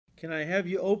Can I have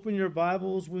you open your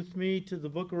Bibles with me to the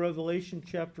book of Revelation,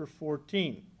 chapter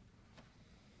 14?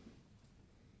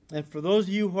 And for those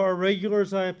of you who are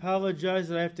regulars, I apologize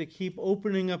that I have to keep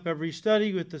opening up every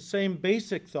study with the same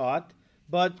basic thought,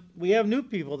 but we have new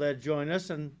people that join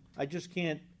us, and I just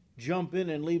can't jump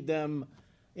in and leave them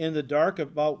in the dark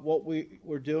about what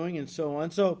we're doing and so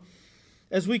on. So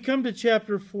as we come to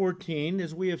chapter 14,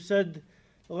 as we have said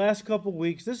the last couple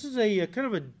weeks, this is a kind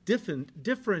of a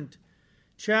different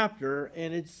chapter,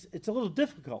 and it's a little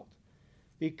difficult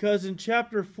because in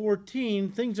chapter 14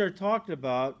 things are talked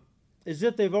about as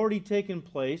if they've already taken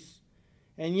place,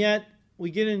 and yet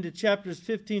we get into chapters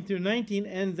 15 through 19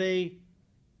 and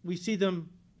we see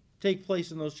them take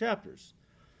place in those chapters.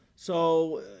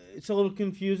 So it's a little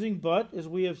confusing, but as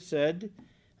we have said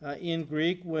in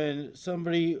Greek, when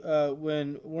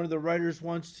one of the writers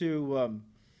wants to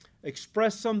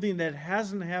express something that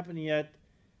hasn't happened yet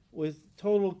with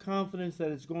total confidence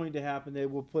that it's going to happen, they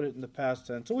will put it in the past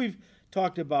tense. So we've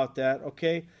talked about that,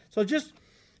 okay? So just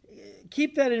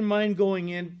keep that in mind going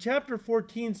in. Chapter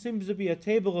 14 seems to be a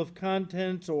table of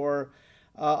contents or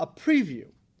a preview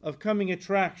of coming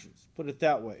attractions, put it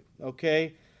that way,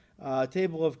 okay? A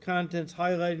table of contents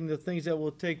highlighting the things that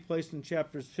will take place in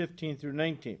chapters 15 through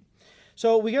 19.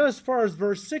 So we got as far as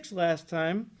verse 6 last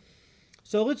time.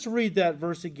 So let's read that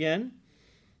verse again.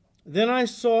 Then I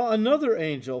saw another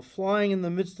angel flying in the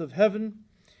midst of heaven,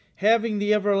 having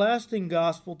the everlasting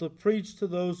gospel to preach to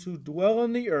those who dwell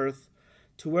on the earth,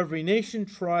 to every nation,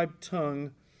 tribe,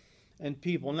 tongue, and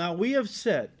people. Now we have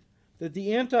said that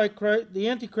the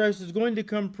Antichrist is going to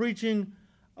come preaching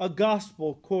a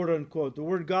gospel, quote unquote. The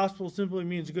word gospel simply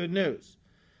means good news.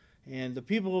 And the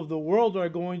people of the world are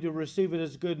going to receive it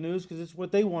as good news because it's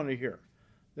what they want to hear.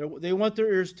 They want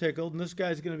their ears tickled, and this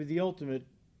guy's going to be the ultimate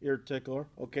ear tickler,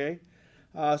 okay?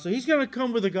 So he's going to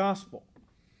come with a gospel.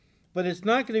 But it's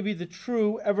not going to be the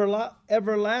true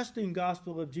everlasting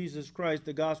gospel of Jesus Christ,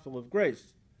 the gospel of grace.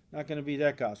 Not going to be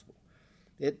that gospel.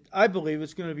 I believe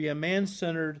it's going to be a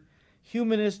man-centered,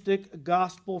 humanistic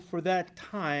gospel for that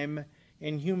time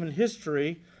in human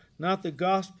history, not the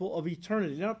gospel of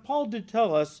eternity. Now, Paul did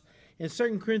tell us in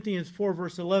 2 Corinthians 4,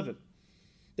 verse 11,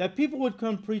 that people would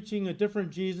come preaching a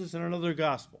different Jesus and another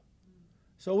gospel.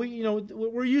 So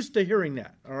we're used to hearing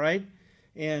that, all right?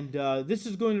 And this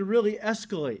is going to really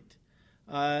escalate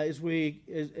as we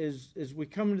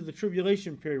come into the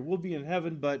tribulation period. We'll be in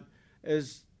heaven, but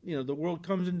as the world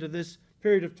comes into this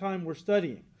period of time we're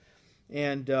studying,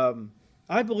 and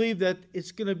I believe that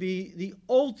it's going to be the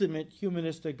ultimate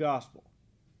humanistic gospel.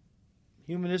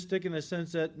 Humanistic in the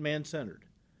sense that man-centered.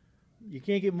 You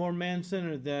can't get more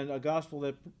man-centered than a gospel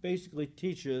that basically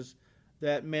teaches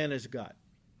that man is God.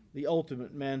 The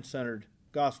ultimate man-centered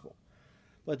gospel.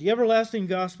 But the everlasting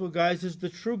gospel, guys, is the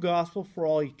true gospel for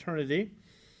all eternity.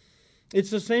 It's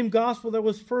the same gospel that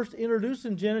was first introduced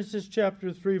in Genesis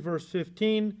chapter 3, verse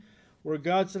 15, where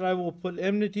God said, I will put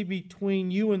enmity between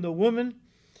you and the woman,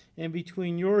 and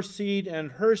between your seed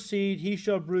and her seed. He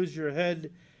shall bruise your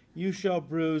head, he shall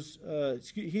bruise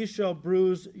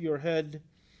your head,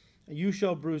 you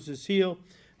shall bruise his heel.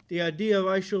 The idea of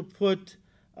I shall put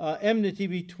enmity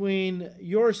between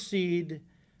your seed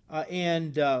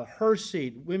and her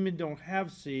seed. Women don't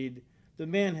have seed. The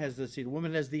man has the seed. The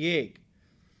woman has the egg.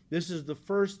 This is the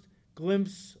first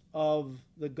glimpse of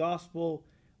the gospel,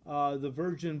 the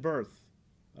virgin birth.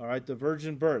 All right, the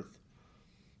virgin birth.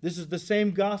 This is the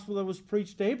same gospel that was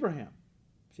preached to Abraham.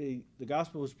 See, the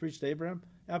gospel was preached to Abraham?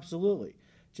 Absolutely.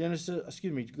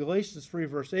 Galatians 3,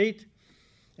 verse 8.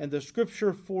 And the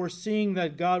scripture, foreseeing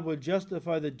that God would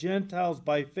justify the Gentiles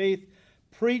by faith,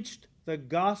 preached the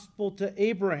gospel to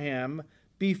Abraham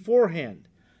beforehand,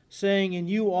 saying, in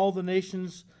you all the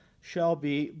nations shall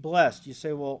be blessed. You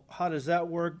say, well, how does that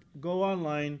work? Go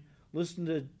online, listen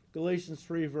to Galatians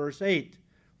 3, verse 8.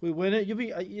 We win it.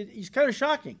 It's kind of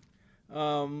shocking.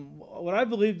 What I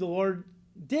believe the Lord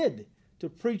did to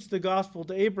preach the gospel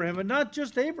to Abraham, and not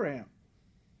just Abraham,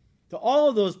 to all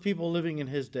of those people living in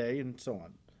his day and so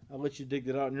on. I'll let you dig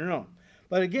that out on your own.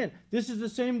 But again, this is the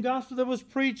same gospel that was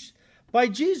preached by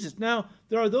Jesus. Now,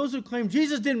 there are those who claim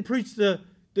Jesus didn't preach the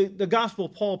gospel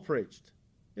Paul preached.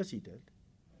 Yes, he did.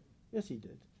 Yes, he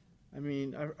did. I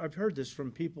mean, I've heard this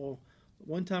from people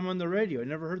one time on the radio. I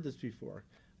never heard this before.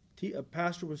 A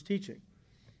pastor was teaching,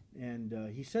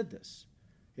 and he said this.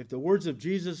 If the words of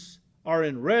Jesus are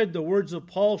in red, the words of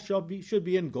Paul should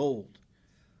be in gold.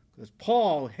 Because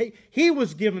Paul, he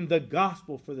was given the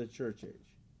gospel for the church age.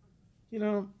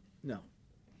 No.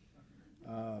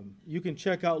 You can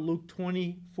check out Luke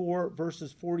 24,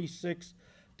 verses 46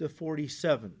 to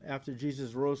 47. After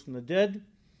Jesus rose from the dead,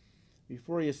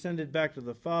 Before he ascended back to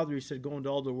the Father, he said, go into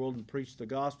all the world and preach the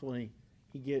gospel, and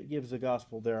he gives the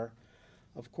gospel there.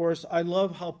 Of course, I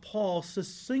love how Paul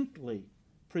succinctly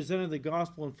presented the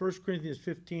gospel in 1 Corinthians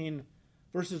 15,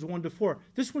 verses 1 to 4.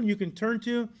 This one you can turn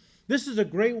to. This is a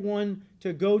great one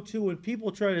to go to when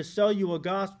people try to sell you a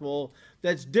gospel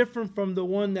that's different from the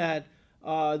one that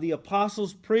the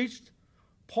apostles preached.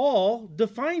 Paul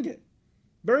defined it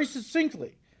very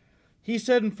succinctly. He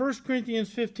said in 1 Corinthians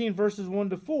 15, verses 1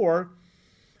 to 4,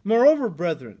 moreover,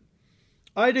 brethren,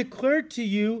 I declare to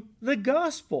you the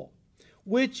gospel,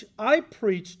 which I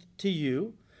preached to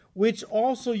you, which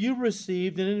also you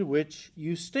received and in which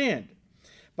you stand,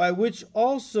 by which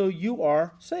also you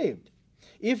are saved,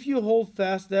 if you hold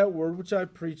fast that word which I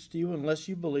preached to you, unless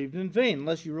you believed in vain,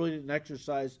 unless you really didn't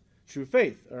exercise true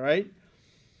faith. All right?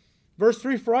 Verse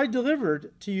 3, for I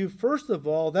delivered to you first of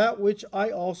all that which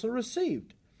I also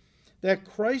received, that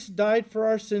Christ died for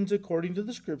our sins according to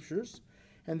the Scriptures,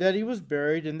 and that he was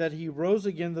buried, and that he rose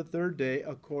again the third day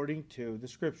according to the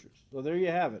Scriptures. So there you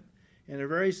have it. In a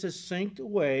very succinct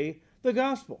way, the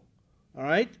gospel. All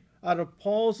right? Out of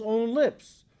Paul's own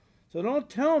lips. So don't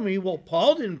tell me, well,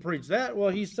 Paul didn't preach that. Well,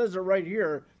 he says it right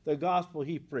here, the gospel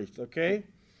he preached, okay?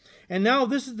 And now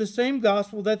this is the same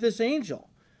gospel that this angel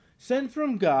sent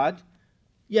from God,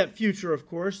 yet future, of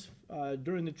course,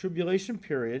 during the tribulation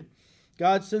period.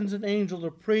 God sends an angel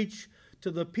to preach to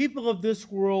the people of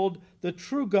this world the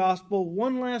true gospel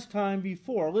one last time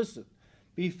before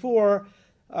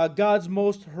God's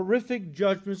most horrific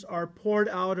judgments are poured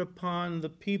out upon the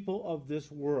people of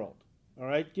this world. All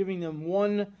right, giving them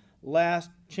one last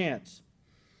chance.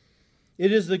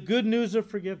 It is the good news of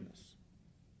forgiveness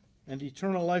and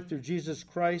eternal life through Jesus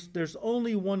Christ. There's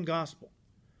only one gospel.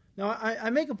 Now,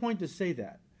 I make a point to say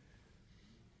that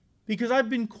because I've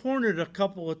been cornered a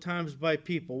couple of times by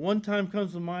people. One time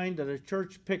comes to mind at a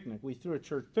church picnic. We threw a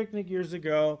church picnic years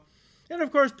ago. And,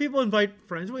 of course, people invite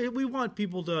friends. We want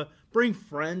people to bring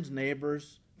friends,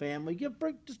 neighbors, family. Just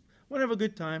want to have a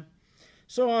good time.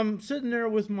 So I'm sitting there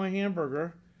with my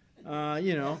hamburger,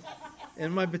 and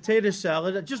my potato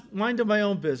salad, just minding my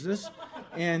own business.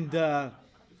 And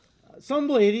some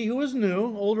lady who was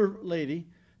new, older lady,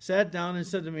 sat down and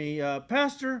said to me,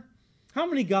 Pastor, how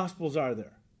many gospels are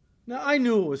there? Now, I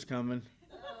knew it was coming.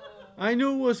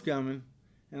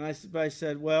 And I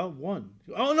said, well, one.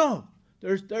 Oh, no,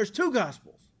 there's two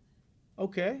gospels.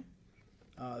 Okay.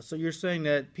 So you're saying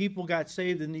that people got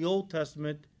saved in the Old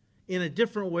Testament in a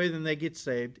different way than they get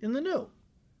saved in the New.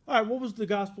 All right, what was the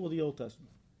gospel of the Old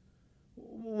Testament?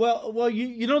 Well,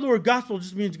 you know the word gospel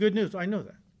just means good news. I know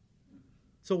that.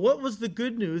 So what was the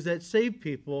good news that saved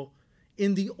people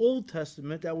in the Old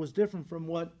Testament that was different from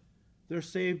what they're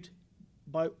saved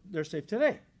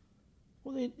today?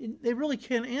 Well, they really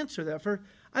can't answer that.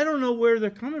 I don't know where they're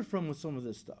coming from with some of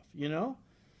this stuff,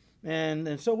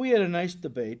 And so we had a nice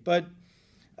debate. But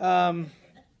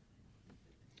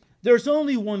there's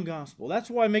only one gospel. That's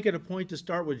why I make it a point to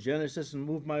start with Genesis and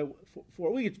move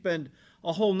forward. We could spend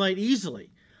a whole night easily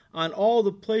on all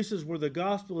the places where the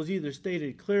gospel is either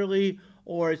stated clearly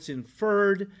or it's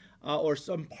inferred or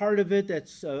some part of it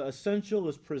that's essential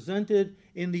is presented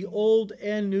in the Old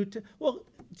and New Testament. Well,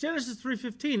 Genesis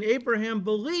 3:15, Abraham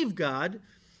believed God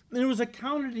and it was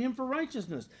accounted to him for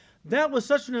righteousness. That was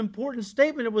such an important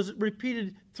statement. It was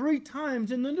repeated 3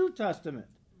 times in the New Testament.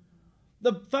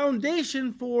 The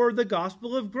foundation for the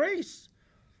gospel of grace.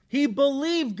 He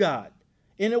believed God,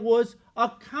 and it was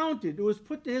accounted. It was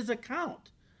put to his account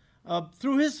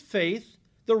through his faith,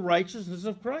 the righteousness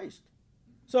of Christ.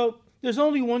 So there's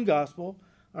only one gospel,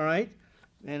 all right?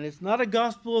 And it's not a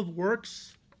gospel of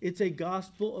works. It's a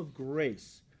gospel of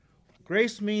grace.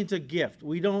 Grace means a gift.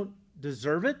 We don't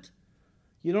deserve it.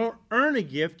 You don't earn a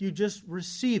gift. You just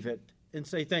receive it and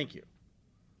say thank you.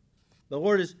 The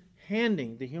Lord is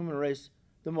handing the human race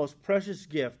the most precious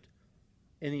gift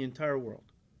in the entire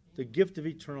world, the gift of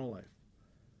eternal life.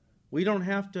 We don't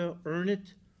have to earn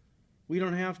it. We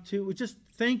just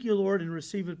thank you, Lord, and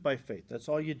receive it by faith. That's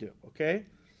all you do, okay?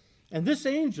 And this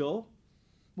angel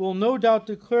will no doubt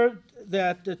declare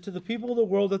that to the people of the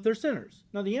world that they're sinners.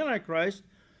 Now, the Antichrist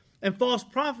and false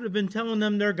prophet have been telling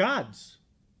them they're gods,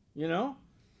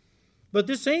 But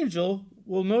this angel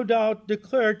will no doubt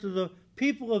declare to the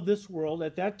people of this world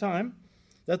at that time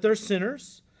that they're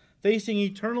sinners, facing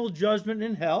eternal judgment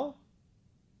in hell.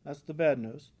 That's the bad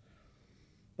news.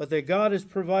 But that God has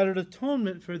provided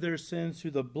atonement for their sins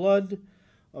through the blood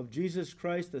of Jesus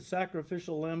Christ, the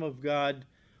sacrificial Lamb of God,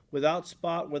 without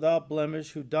spot, without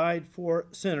blemish, who died for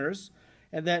sinners.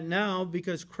 And that now,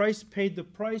 because Christ paid the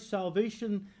price,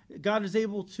 salvation, God is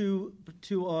able to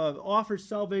offer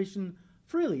salvation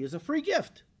freely as a free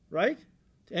gift, right?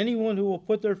 To anyone who will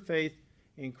put their faith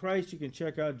in Christ, you can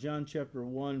check out John chapter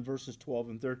 1, verses 12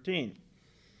 and 13.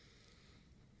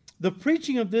 The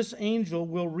preaching of this angel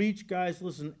will reach, guys,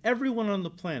 listen, everyone on the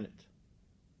planet,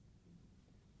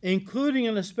 including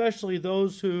and especially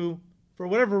those who, for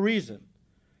whatever reason,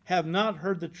 have not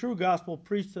heard the true gospel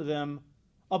preached to them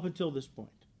up until this point.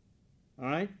 All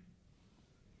right?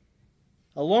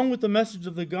 Along with the message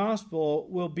of the gospel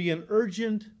will be an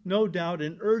urgent, no doubt,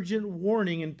 an urgent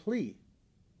warning and plea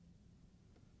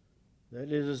that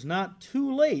it is not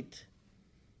too late.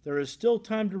 There is still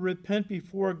time to repent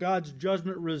before God's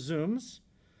judgment resumes,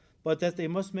 but that they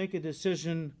must make a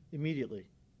decision immediately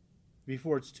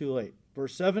before it's too late.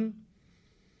 Verse 7,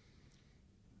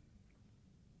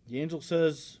 the angel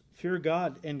says, "Fear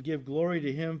God and give glory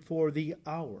to him, for the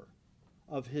hour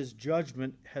of his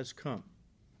judgment has come."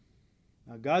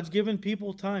 Now, God's given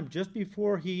people time just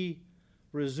before he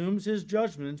resumes his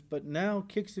judgments, but now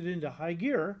kicks it into high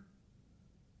gear.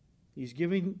 He's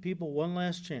giving people one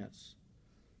last chance.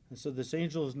 And so this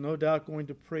angel is no doubt going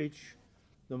to preach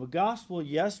the gospel,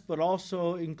 yes, but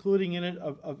also including in it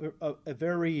a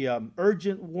very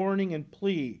urgent warning and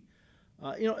plea,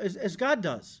 as God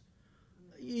does.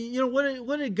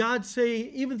 What did God say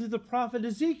even through the prophet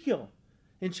Ezekiel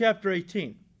in chapter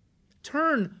 18?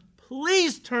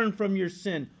 Please turn from your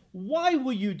sin. Why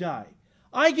will you die?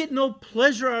 I get no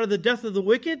pleasure out of the death of the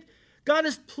wicked. God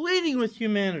is pleading with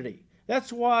humanity.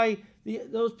 That's why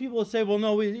those people say, well,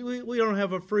 no, we don't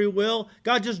have a free will.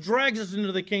 God just drags us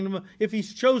into the kingdom if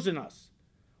he's chosen us.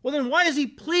 Well, then why is he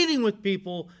pleading with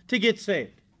people to get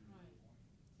saved?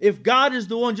 If God is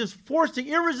the one just forcing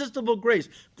irresistible grace,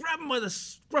 grab them by the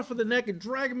scruff of the neck and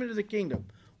drag them into the kingdom,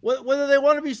 whether they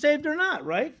want to be saved or not,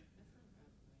 right?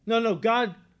 No,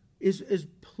 God is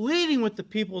pleading with the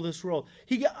people of this world.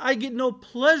 I get no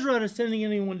pleasure out of sending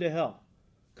anyone to hell.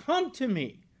 Come to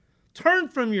me. Turn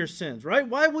from your sins, right?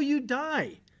 Why will you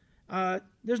die?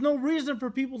 There's no reason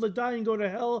for people to die and go to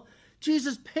hell.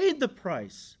 Jesus paid the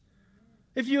price.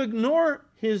 If you ignore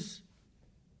his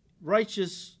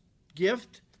righteous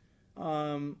gift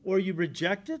or you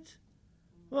reject it,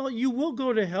 well, you will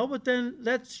go to hell, but then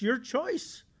that's your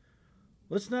choice.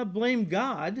 Let's not blame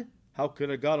God. How could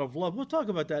a God of love? We'll talk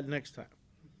about that next time.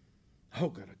 How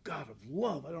could a God of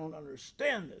love? I don't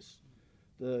understand this.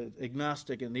 The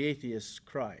agnostic and the atheists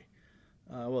cry.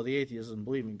 The atheist doesn't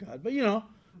believe in God.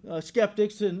 But,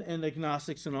 skeptics and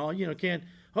agnostics and all,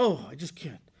 I just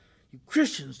can't. You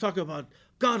Christians talk about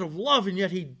God of love, and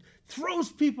yet he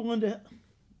throws people into hell.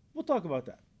 We'll talk about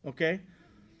that, okay?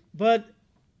 But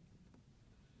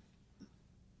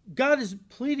God is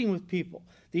pleading with people.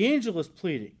 The angel is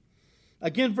pleading.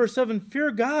 Again, verse 7,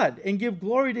 fear God and give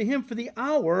glory to him, for the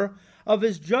hour of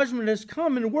his judgment has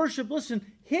come, and worship, listen,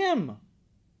 him.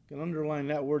 You can underline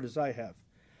that word as I have.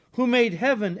 Who made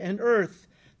heaven and earth,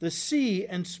 the sea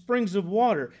and springs of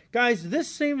water. Guys, this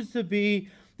seems to be,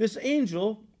 this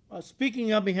angel,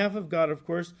 speaking on behalf of God, of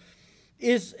course,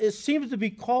 seems to be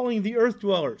calling the earth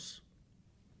dwellers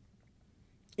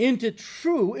into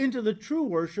the true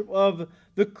worship of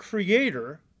the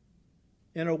Creator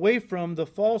and away from the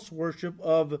false worship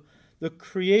of the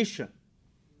creation.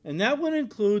 And that would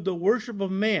include the worship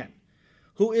of man,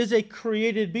 who is a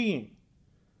created being.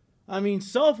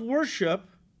 Self-worship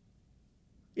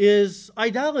is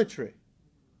idolatry.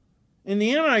 And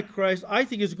the Antichrist, I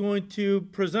think, is going to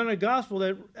present a gospel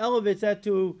that elevates that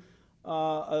to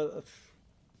a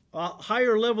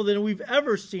higher level than we've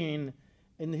ever seen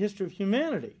in the history of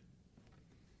humanity.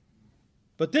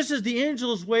 But this is the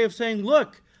angel's way of saying,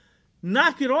 look,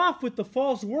 knock it off with the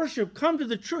false worship. Come to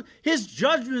the truth. His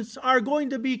judgments are going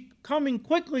to be coming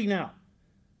quickly now.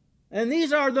 And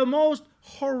these are the most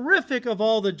horrific of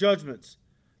all the judgments.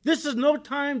 This is no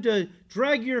time to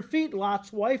drag your feet,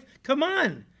 Lot's wife. Come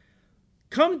on.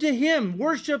 Come to him.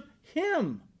 Worship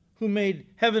him who made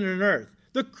heaven and earth,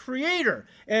 the Creator.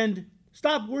 And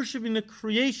stop worshiping the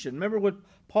creation. Remember what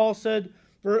Paul said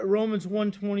for Romans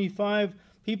 1:25?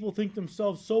 People think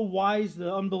themselves so wise,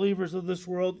 the unbelievers of this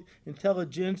world,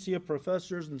 intelligentsia,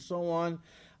 professors, and so on,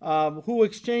 who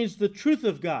exchange the truth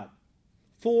of God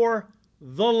for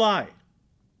the lie,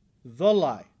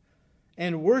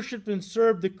 and worship and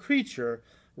serve the creature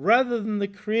rather than the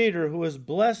Creator, who is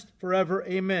blessed forever.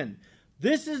 Amen.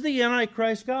 This is the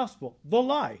Antichrist gospel, the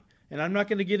lie. And I'm not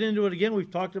going to get into it again. We've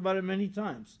talked about it many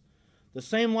times. The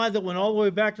same lie that went all the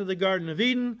way back to the Garden of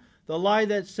Eden, the lie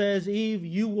that says, Eve,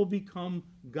 you will become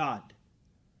God.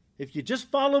 If you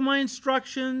just follow my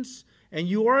instructions and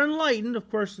you are enlightened, of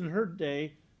course, in her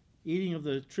day, eating of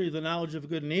the tree of the knowledge of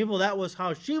good and evil, that was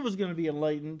how she was going to be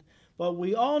enlightened. But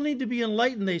we all need to be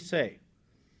enlightened, they say,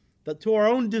 but to our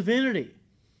own divinity.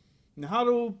 And how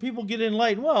do people get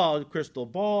enlightened? Well, crystal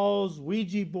balls,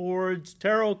 Ouija boards,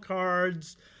 tarot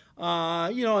cards,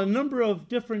 a number of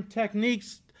different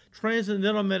techniques,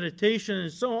 transcendental meditation,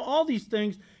 and so on. All these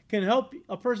things can help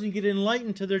a person get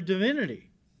enlightened to their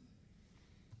divinity.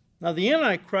 Now, the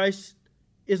Antichrist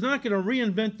is not going to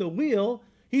reinvent the wheel.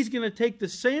 He's going to take the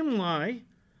same lie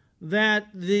that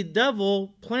the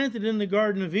devil planted in the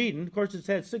Garden of Eden. Of course, it's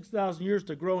had 6,000 years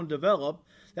to grow and develop.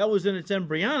 That was in its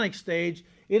embryonic stage.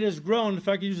 It has grown. In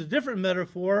fact, I use a different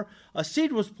metaphor. A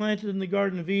seed was planted in the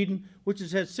Garden of Eden, which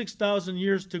has had 6,000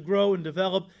 years to grow and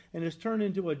develop, and has turned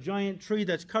into a giant tree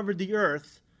that's covered the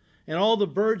earth. And all the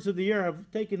birds of the air have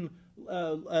taken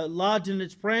lodge in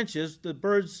its branches. The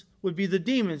birds would be the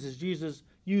demons, as Jesus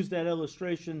used that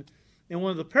illustration in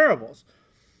one of the parables.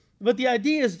 But the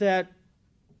idea is that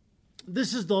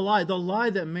this is the lie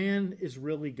that man is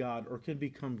really God or can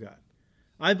become God.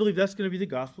 I believe that's going to be the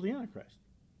gospel of the Antichrist.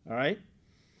 All right?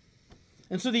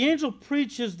 And so the angel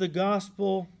preaches the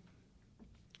gospel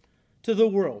to the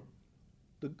world.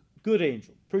 The good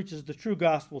angel preaches the true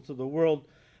gospel to the world.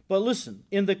 But listen,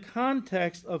 in the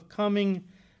context of coming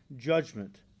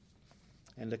judgment,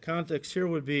 and the context here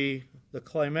would be the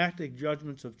climactic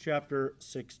judgments of chapter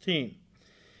 16.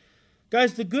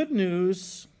 Guys, the good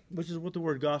news, which is what the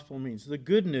word gospel means, the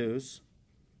good news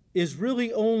is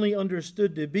really only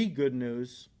understood to be good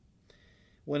news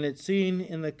when it's seen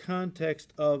in the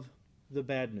context of the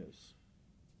bad news,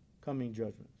 coming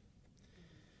judgment.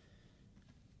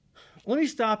 Let me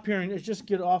stop here and just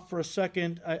get off for a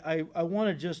second. I want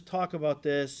to just talk about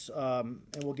this, and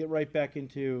we'll get right back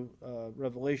into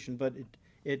Revelation, but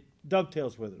it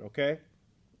dovetails with it, okay?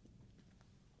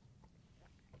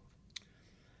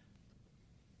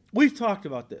 We've talked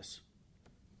about this.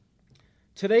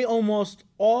 Today, almost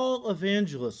all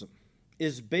evangelism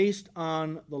is based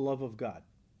on the love of God.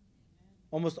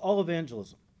 Almost all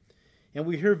evangelism. And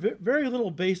we hear very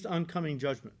little based on coming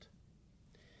judgment.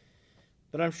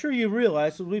 But I'm sure you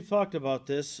realize, as we've talked about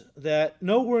this, that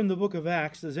nowhere in the book of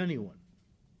Acts does anyone,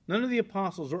 none of the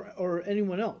apostles or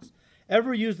anyone else,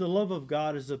 ever use the love of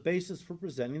God as a basis for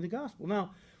presenting the gospel.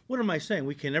 Now, what am I saying?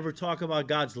 We can never talk about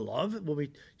God's love when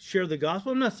we share the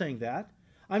gospel? I'm not saying that.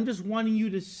 I'm just wanting you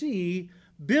to see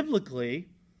biblically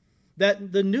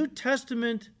that the New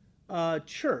Testament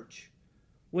church,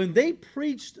 when they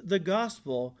preached the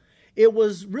gospel, it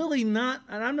was really not,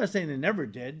 and I'm not saying they never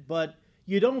did, but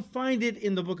you don't find it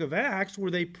in the book of Acts where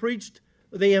they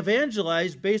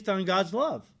evangelized based on God's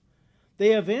love.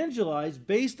 They evangelized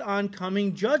based on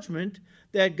coming judgment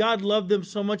that God loved them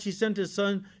so much he sent his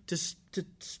son to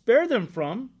spare them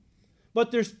from,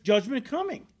 but there's judgment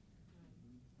coming.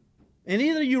 And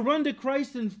either you run to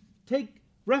Christ and take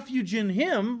refuge in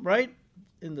him, right?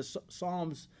 In the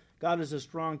Psalms, God is a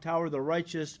strong tower, the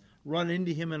righteous run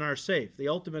into him and are safe. The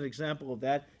ultimate example of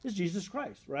that is Jesus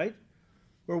Christ, right?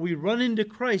 Where we run into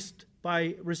Christ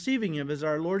by receiving him as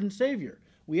our Lord and Savior.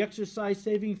 We exercise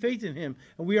saving faith in him,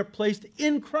 and we are placed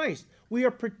in Christ. We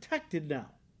are protected now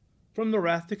from the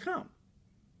wrath to come.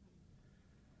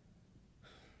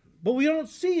 But we don't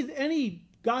see any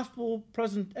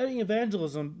any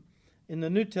evangelism in the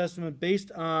New Testament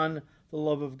based on the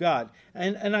love of God.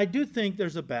 And I do think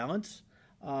there's a balance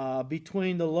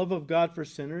between the love of God for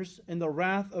sinners and the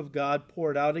wrath of God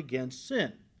poured out against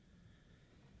sin.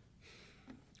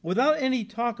 Without any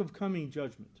talk of coming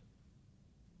judgment,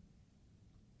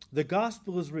 the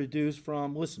gospel is reduced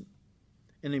from, listen,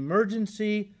 an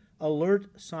emergency alert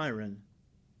siren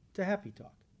to happy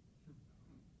talk.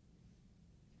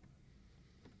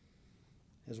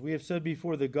 As we have said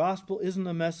before, the gospel isn't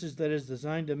a message that is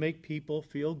designed to make people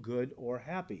feel good or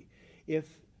happy. If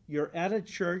you're at a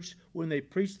church when they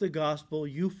preach the gospel,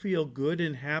 you feel good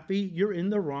and happy, you're in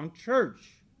the wrong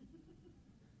church.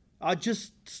 I'll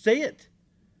just say it.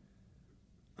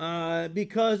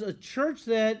 Because a church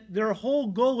that their whole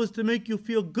goal is to make you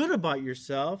feel good about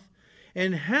yourself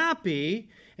and happy,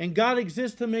 and God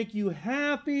exists to make you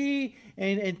happy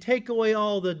and take away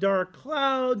all the dark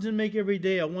clouds and make every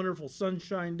day a wonderful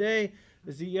sunshine day.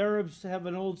 As the Arabs have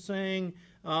an old saying,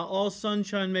 all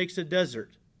sunshine makes a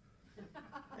desert.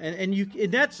 And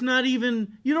that's not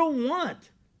even, you don't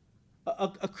want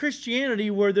a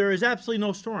Christianity where there is absolutely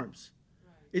no storms.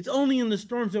 It's only in the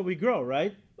storms that we grow,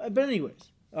 right? But anyways.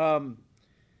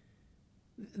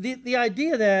 The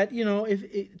idea that,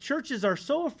 if churches are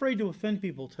so afraid to offend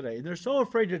people today, and they're so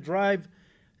afraid to drive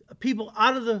people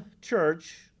out of the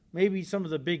church, maybe some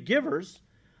of the big givers,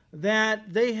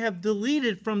 that they have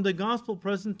deleted from the gospel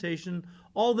presentation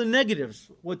all the negatives,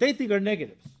 what they think are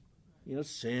negatives.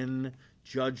 Sin,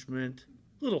 judgment,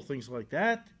 little things like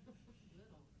that.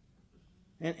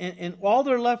 And all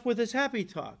they're left with is happy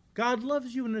talk. God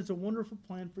loves you and there's a wonderful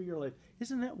plan for your life.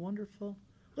 Isn't that wonderful?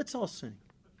 Let's all sing.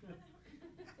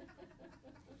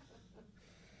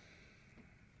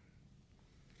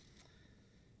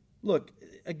 Look,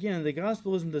 again, the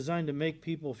gospel isn't designed to make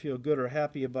people feel good or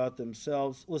happy about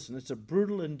themselves. Listen, it's a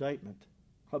brutal indictment.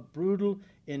 A brutal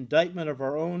indictment of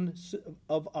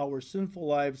our sinful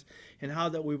lives and how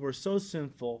that we were so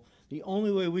sinful. The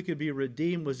only way we could be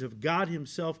redeemed was if God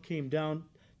himself came down,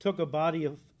 took a body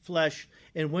of flesh,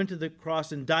 and went to the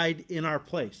cross and died in our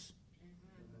place.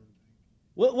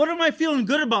 What am I feeling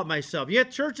good about myself? You have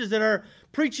churches that are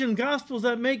preaching gospels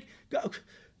that make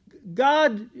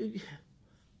God...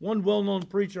 One well-known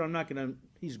preacher,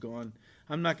 he's gone.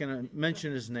 I'm not going to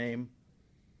mention his name.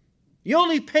 You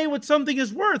only pay what something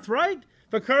is worth, right?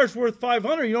 If a car's worth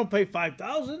 $500, you don't pay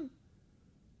 $5,000.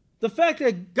 The fact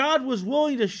that God was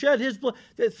willing to shed his blood,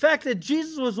 the fact that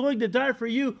Jesus was willing to die for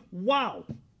you, wow.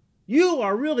 You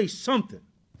are really something.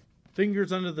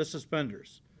 Fingers under the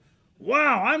suspenders.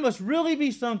 Wow, I must really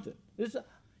be something.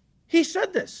 He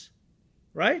said this,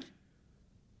 right?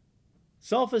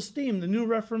 Self-Esteem, the New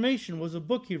Reformation, was a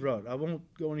book he wrote. I won't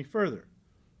go any further.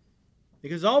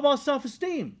 Because it's all about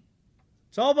self-esteem.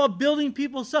 It's all about building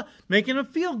people's self, making them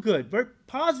feel good, very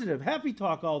positive, happy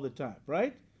talk all the time,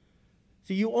 right?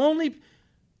 So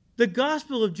the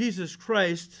gospel of Jesus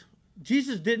Christ,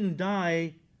 Jesus didn't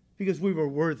die because we were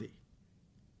worthy.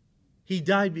 He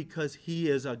died because he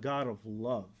is a God of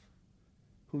love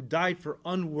who died for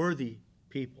unworthy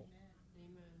people.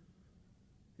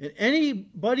 And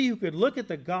anybody who could look at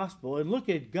the gospel and look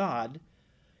at God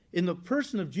in the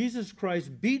person of Jesus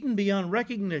Christ, beaten beyond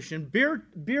recognition,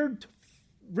 beard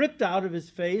ripped out of his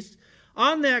face,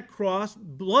 on that cross,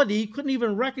 bloody, couldn't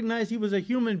even recognize he was a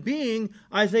human being,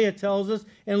 Isaiah tells us,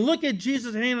 and look at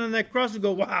Jesus hanging on that cross and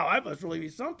go, wow, I must really be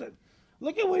something.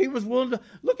 Look at what he was willing to,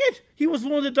 he was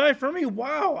willing to die for me.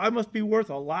 Wow, I must be worth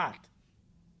a lot.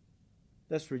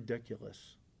 That's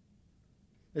ridiculous.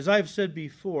 As I've said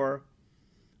before,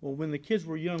 well, when the kids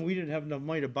were young, we didn't have enough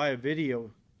money to buy a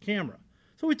video camera.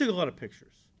 So we took a lot of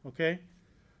pictures, okay?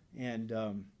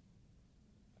 And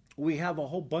we have a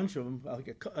whole bunch of them,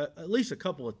 at least a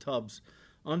couple of tubs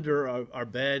under our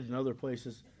bed and other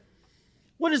places.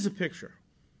 What is a picture?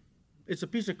 It's a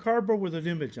piece of cardboard with an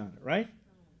image on it, right?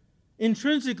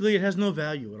 Intrinsically, it has no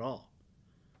value at all.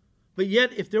 But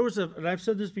yet, if there was and I've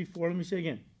said this before, let me say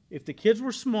again, if the kids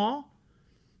were small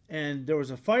and there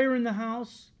was a fire in the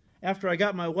house, after I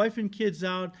got my wife and kids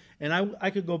out, and I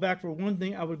could go back for one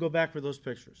thing, I would go back for those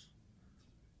pictures.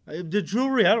 The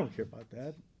jewelry, I don't care about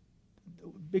that.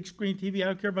 Big screen TV, I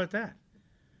don't care about that.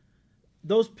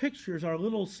 Those pictures are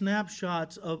little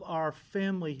snapshots of our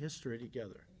family history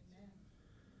together.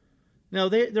 Now,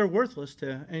 they're worthless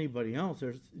to anybody else.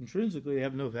 Intrinsically, they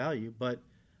have no value, but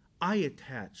I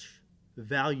attach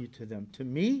value to them. To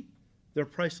me, they're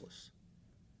priceless.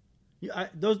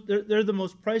 They're the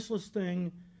most priceless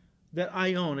thing that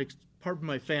I own, apart from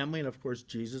my family and, of course,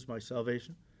 Jesus, my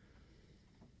salvation.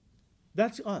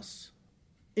 That's us.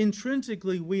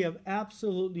 Intrinsically, we have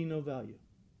absolutely no value.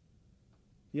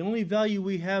 The only value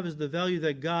we have is the value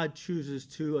that God chooses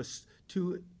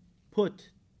to put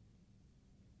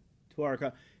to our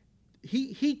God.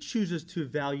 He chooses to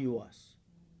value us.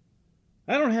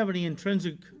 I don't have any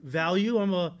intrinsic value.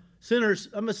 I'm a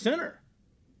sinner.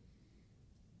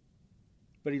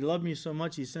 But he loved me so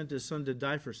much, he sent his son to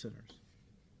die for sinners.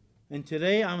 And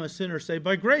today, I'm a sinner saved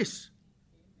by grace.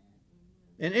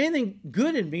 And anything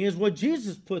good in me is what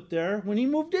Jesus put there when he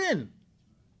moved in.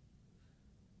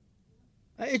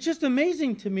 It's just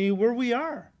amazing to me where we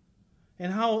are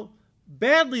and how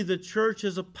badly the church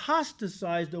has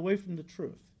apostatized away from the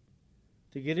truth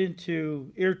to get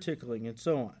into ear tickling and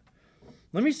so on.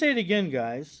 Let me say it again,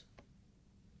 guys.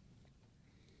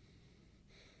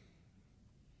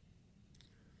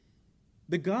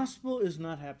 The gospel is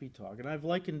not happy talk, and I've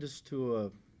likened this to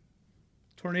a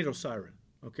tornado siren.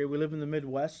 Okay, we live in the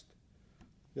Midwest.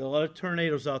 There are a lot of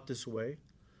tornadoes out this way.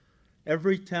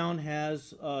 Every town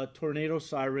has a tornado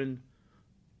siren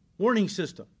warning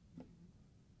system.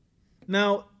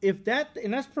 Now, and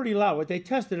that's pretty loud. They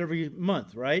test it every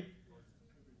month, right?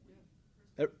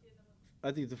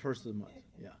 I think the first of the month,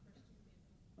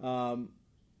 yeah.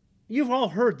 You've all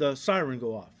heard the siren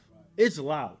go off. It's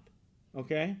loud,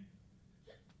 okay?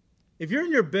 If you're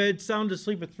in your bed, sound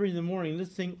asleep at 3 in the morning, this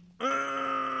thing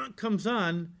comes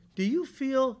on, do you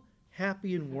feel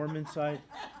happy and warm inside?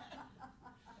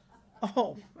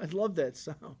 Oh, I love that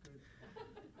sound.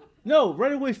 No,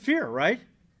 right away fear, right?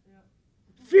 Yeah.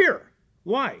 Fear.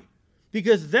 Why?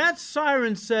 Because that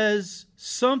siren says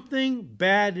something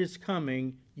bad is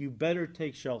coming, you better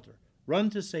take shelter. Run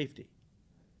to safety.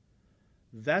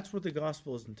 That's what the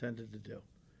gospel is intended to do.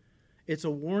 It's a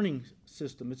warning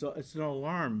system. It's an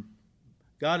alarm.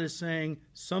 God is saying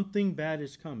something bad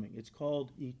is coming. It's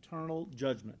called eternal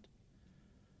judgment.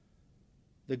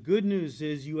 The good news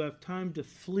is you have time to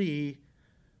flee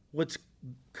what's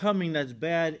coming that's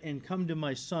bad and come to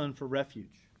my Son for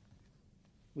refuge.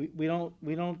 We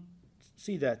don't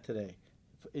see that today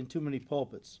in too many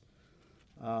pulpits.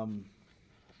 Too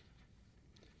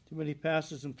many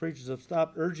pastors and preachers have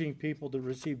stopped urging people to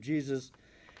receive Jesus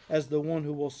as the one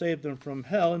who will save them from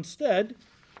hell. Instead,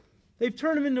 they've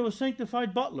turned him into a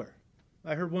sanctified butler.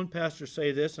 I heard one pastor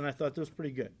say this, and I thought this was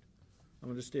pretty good. I'm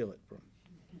going to steal it from him.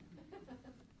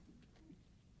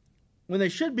 When they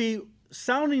should be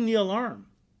sounding the alarm.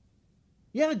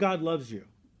 Yeah, God loves you.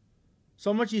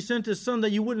 So much he sent his Son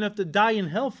that you wouldn't have to die in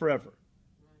hell forever.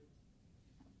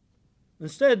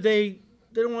 Instead, they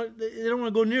don't want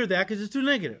to go near that because it's too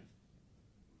negative.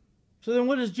 So then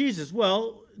what is Jesus?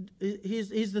 Well,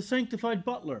 he's the sanctified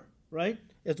butler, right?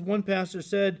 As one pastor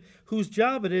said, whose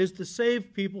job it is to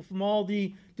save people from all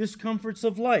the discomforts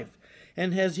of life.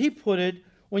 And as he put it,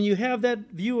 when you have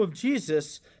that view of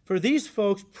Jesus, for these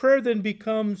folks, prayer then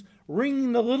becomes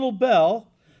ringing the little bell,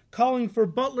 calling for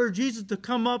butler Jesus to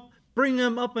come up, bring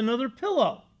them up another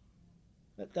pillow.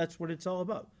 That's what it's all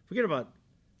about. Forget about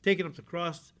taking up the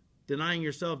cross, denying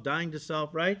yourself, dying to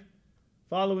self, right?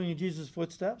 Following in Jesus'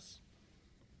 footsteps.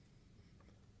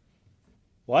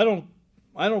 Well,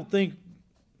 I don't think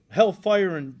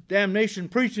hellfire and damnation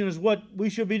preaching is what we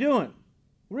should be doing.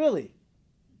 Really?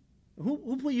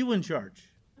 Who put you in charge?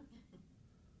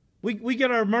 We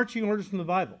get our marching orders from the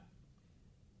Bible.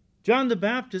 John the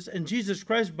Baptist and Jesus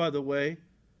Christ, by the way,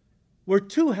 were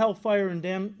two hellfire and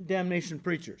damnation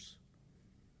preachers.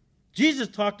 Jesus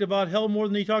talked about hell more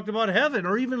than he talked about heaven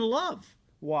or even love.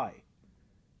 Why?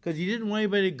 Because he didn't want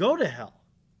anybody to go to hell.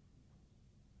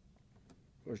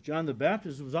 Of course, John the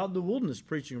Baptist was out in the wilderness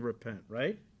preaching repent,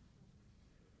 right?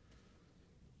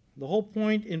 The whole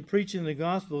point in preaching the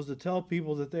gospel is to tell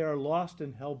people that they are lost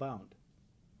and hell-bound.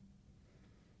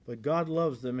 But God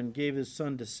loves them and gave his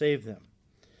Son to save them.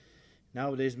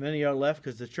 Nowadays, many are left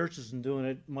because the church isn't doing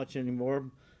it much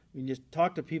anymore. When you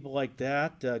talk to people like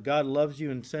that, God loves you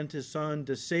and sent his Son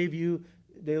to save you.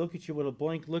 They look at you with a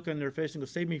blank look on their face and go,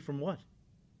 save me from what?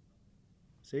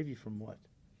 Save you from what?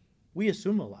 We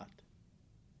assume a lot.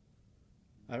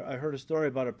 I heard a story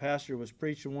about a pastor who was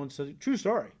preaching once, a true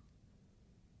story.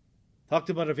 Talked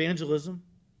about evangelism.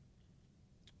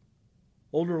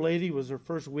 Older lady, was her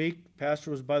first week.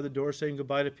 Pastor was by the door saying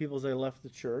goodbye to people as they left the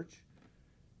church.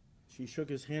 She shook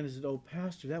his hand and said, "Oh,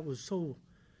 Pastor, that was so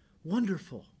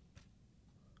wonderful.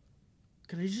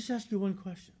 Can I just ask you one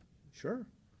question?" "Sure."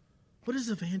 "What does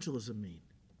evangelism mean?"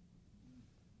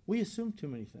 We assume too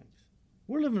many things.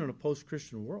 We're living in a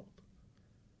post-Christian world.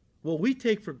 Well, we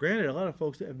take for granted a lot of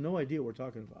folks that have no idea what we're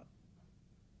talking about.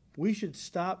 We should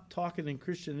stop talking in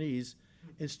Christianese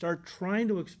and start trying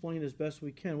to explain as best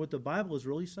we can what the Bible is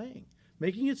really saying,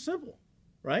 making it simple,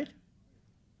 right?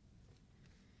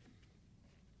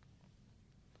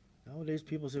 Nowadays,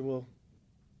 people say, well,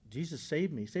 Jesus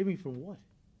saved me. Saved me from what?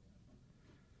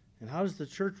 And how does the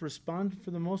church respond for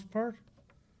the most part?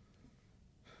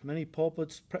 Many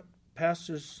pulpits,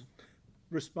 pastors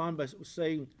respond by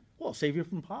saying, well, save you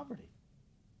from poverty.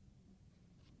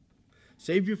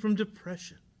 Save you from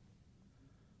depression.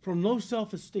 From low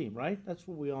self-esteem, right? That's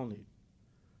what we all need.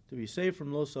 To be saved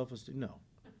from low self-esteem. No.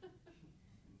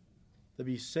 To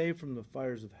be saved from the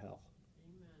fires of hell.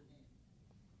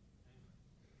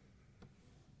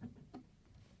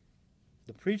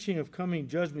 The preaching of coming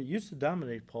judgment used to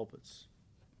dominate pulpits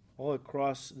all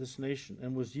across this nation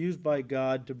and was used by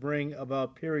God to bring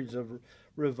about periods of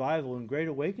revival and great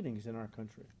awakenings in our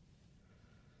country.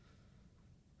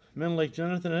 Men like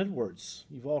Jonathan Edwards.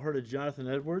 You've all heard of Jonathan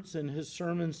Edwards and his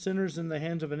sermon, Sinners in the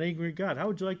Hands of an Angry God. How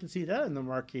would you like to see that in the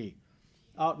marquee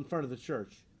out in front of the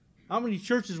church? How many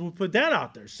churches would put that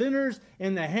out there? Sinners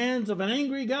in the hands of an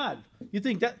angry God. You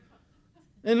think that?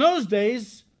 In those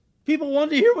days, people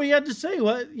wanted to hear what he had to say.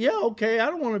 Well, yeah, okay, I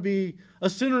don't want to be a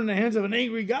sinner in the hands of an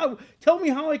angry God. Tell me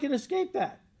how I can escape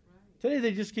that. Right. Today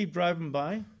they just keep driving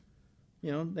by.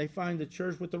 You know, they find the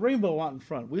church with the rainbow out in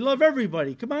front. We love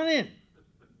everybody. Come on in.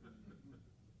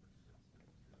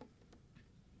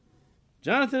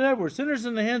 Jonathan Edwards, sinners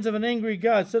in the hands of an angry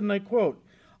God, said, and I quote,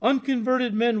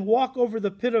 "Unconverted men walk over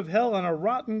the pit of hell on a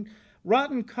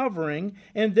rotten covering,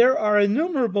 and there are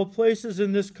innumerable places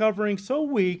in this covering so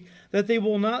weak that they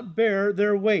will not bear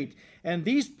their weight. And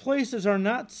these places are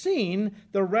not seen,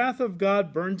 the wrath of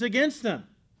God burns against them."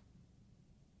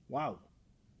 Wow.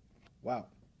 Wow.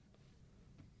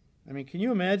 I mean, can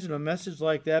you imagine a message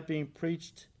like that being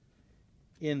preached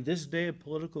in this day of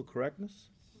political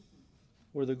correctness,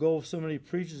 where the goal of so many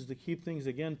preachers is to keep things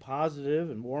again positive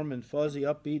and warm and fuzzy,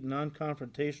 upbeat and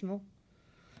non-confrontational?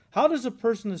 How does a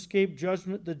person escape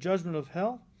the judgment of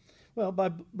hell? Well,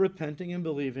 by repenting and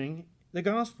believing the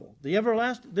gospel,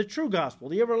 the true gospel,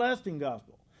 the everlasting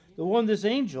gospel, the one this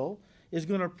angel is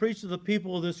going to preach to the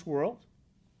people of this world,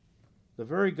 the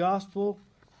very gospel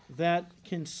that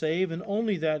can save, and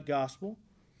only that gospel.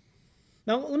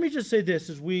 Now, let me just say this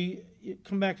as we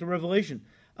come back to Revelation.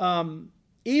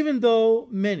 Even though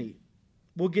many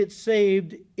will get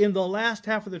saved in the last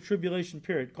half of the tribulation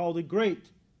period, called the Great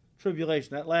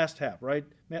Tribulation, that last half, right?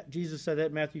 Jesus said that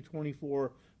in Matthew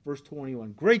 24, verse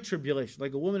 21. Great tribulation,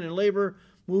 like a woman in labor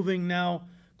moving now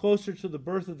closer to the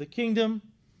birth of the kingdom.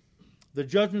 The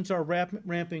judgments are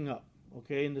ramping up,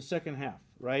 okay, in the second half,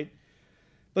 right?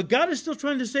 But God is still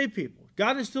trying to save people.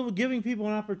 God is still giving people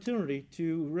an opportunity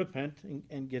to repent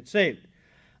and get saved.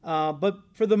 But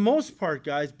for the most part,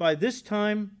 guys, by this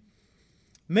time,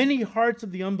 many hearts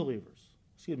of the unbelievers,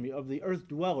 of the earth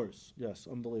dwellers, yes,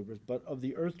 unbelievers, but of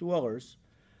the earth dwellers,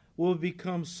 will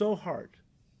become so hard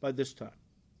by this time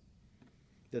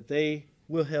that they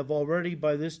will have already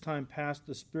by this time passed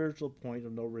the spiritual point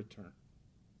of no return.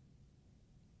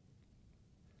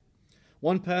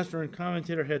 One pastor and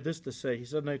commentator had this to say. He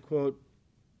said, and I quote,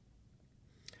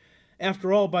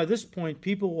 "After all, by this point,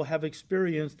 people will have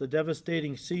experienced the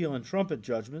devastating seal and trumpet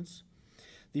judgments.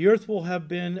 The earth will have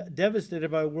been devastated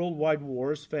by worldwide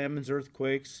wars, famines,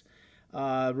 earthquakes,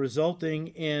 resulting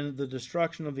in the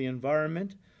destruction of the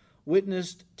environment,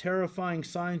 witnessed terrifying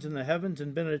signs in the heavens,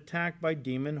 and been attacked by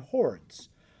demon hordes.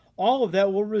 All of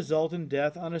that will result in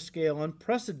death on a scale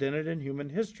unprecedented in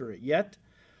human history. Yet,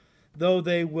 though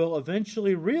they will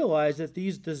eventually realize that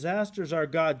these disasters are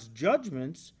God's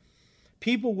judgments,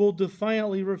 people will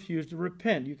defiantly refuse to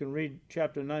repent." You can read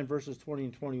chapter 9, verses 20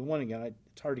 and 21 again.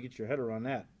 It's hard to get your head around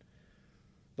that.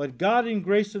 "But God in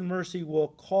grace and mercy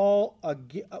will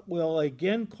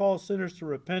again call sinners to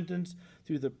repentance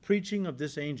through the preaching of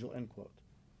this angel," end quote.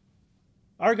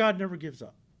 Our God never gives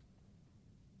up.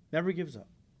 Never gives up.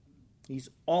 He's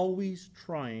always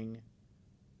trying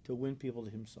to win people to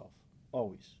himself.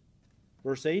 Always.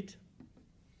 Verse 8.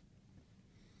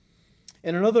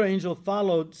 "And another angel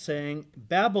followed, saying,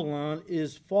 Babylon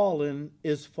is fallen,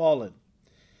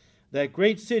 that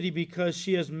great city, because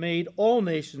she has made all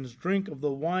nations drink of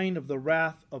the wine of the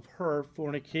wrath of her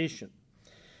fornication."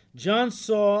 John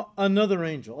saw another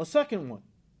angel, a second one,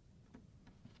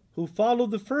 who followed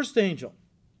the first angel.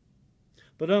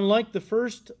 But unlike the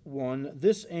first one,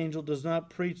 this angel does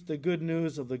not preach the good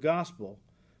news of the gospel,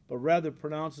 but rather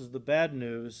pronounces the bad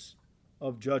news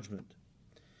of judgment.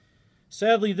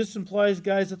 Sadly, this implies,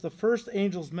 guys, that the first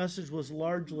angel's message was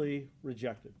largely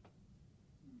rejected.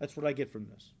 That's what I get from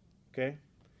this, okay?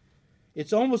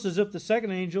 It's almost as if the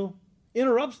second angel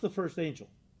interrupts the first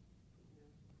angel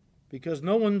because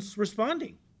no one's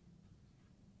responding.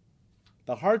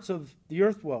 The hearts of the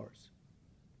earth dwellers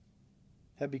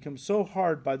have become so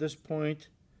hard by this point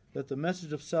that the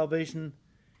message of salvation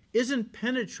isn't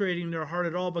penetrating their heart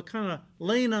at all, but kind of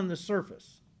laying on the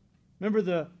surface. Remember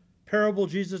the parable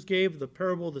Jesus gave, the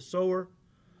parable of the sower,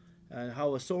 and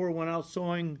how a sower went out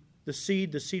sowing the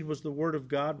seed. The seed was the word of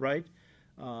God, right?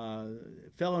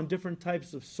 It fell on different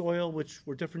types of soil, which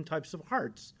were different types of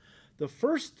hearts. The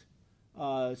first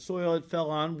soil it fell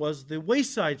on was the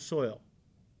wayside soil.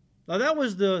 Now that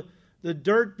was the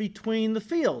dirt between the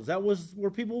fields. That was where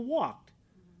people walked.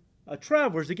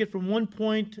 Travelers to get from one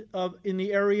point in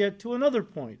the area to another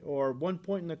point, or one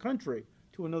point in the country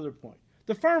to another point.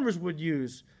 The farmers would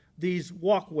use these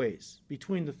walkways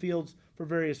between the fields for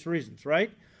various reasons,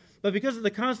 right? But because of the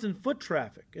constant foot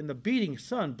traffic and the beating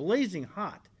sun, blazing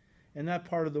hot in that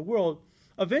part of the world,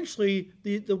 eventually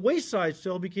the wayside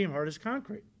soil became hard as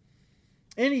concrete.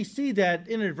 Any seed that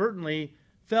inadvertently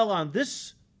fell on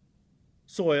this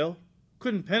soil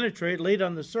couldn't penetrate, laid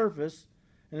on the surface,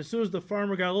 and as soon as the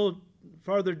farmer got a little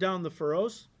farther down the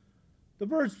furrows, the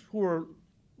birds who were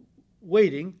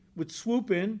waiting would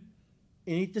swoop in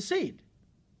and eat the seed.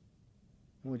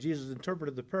 And when Jesus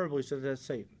interpreted the parable, he said that's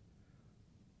Satan.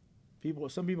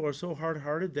 Some people are so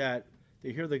hard-hearted that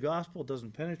they hear the gospel, it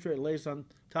doesn't penetrate, it lays on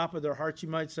top of their hearts, you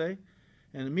might say,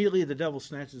 and immediately the devil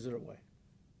snatches it away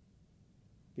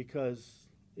because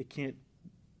it can't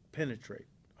penetrate.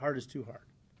 Heart is too hard.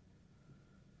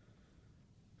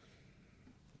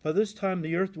 By this time,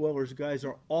 the earth dwellers, guys,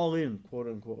 are all in, quote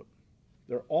unquote.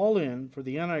 They're all in for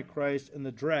the Antichrist and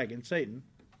the dragon, Satan,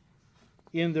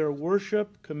 in their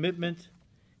worship, commitment,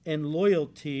 and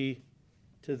loyalty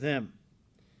to them.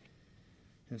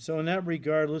 And so in that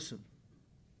regard, listen,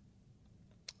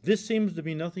 this seems to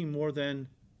be nothing more than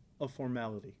a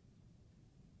formality.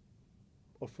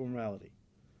 A formality.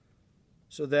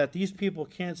 So that these people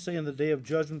can't say in the day of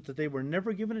judgment that they were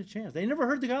never given a chance. They never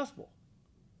heard the gospel.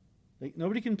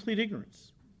 Nobody can plead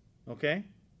ignorance. Okay?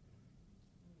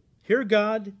 Here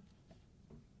God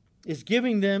is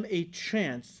giving them a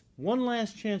chance, one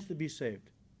last chance to be saved.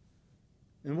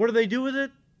 And what do they do with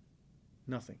it?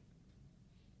 Nothing.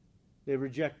 They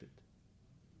reject it.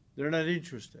 They're not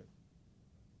interested.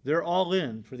 They're all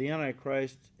in for the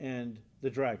Antichrist and the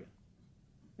dragon.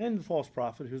 And the false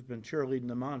prophet who's been cheerleading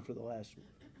them on for the last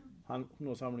who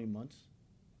knows how many months.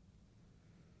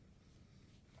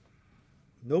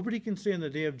 Nobody can say in the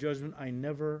day of judgment, I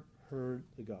never heard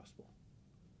the gospel.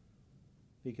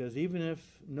 Because even if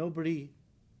nobody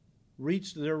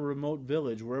reached their remote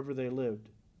village, wherever they lived,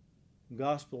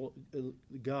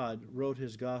 God wrote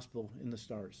his gospel in the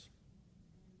stars.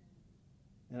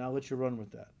 And I'll let you run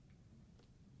with that.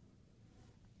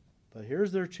 But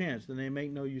here's their chance, and they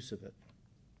make no use of it.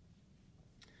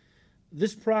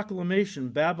 This proclamation,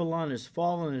 Babylon is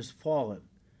fallen,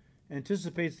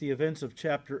 anticipates the events of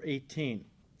chapter 18.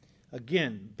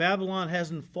 Again, Babylon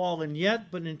hasn't fallen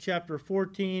yet, but in chapter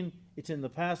 14, it's in the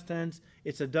past tense.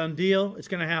 It's a done deal. It's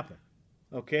going to happen.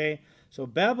 Okay? So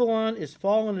Babylon is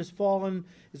fallen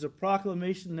is a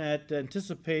proclamation that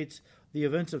anticipates the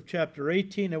events of chapter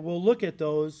 18, and we'll look at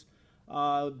those,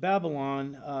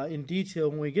 Babylon, in detail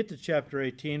when we get to chapter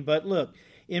 18. But look,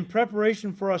 in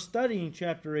preparation for us studying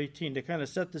chapter 18, to kind of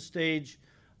set the stage,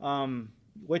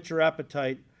 whet your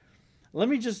appetite, let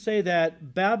me just say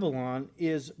that Babylon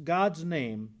is God's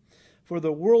name for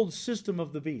the world system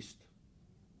of the beast,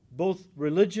 both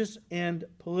religious and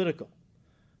political,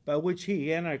 by which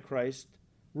he, Antichrist,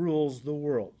 rules the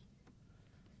world.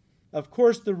 Of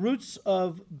course, the roots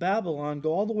of Babylon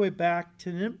go all the way back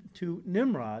to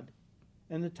Nimrod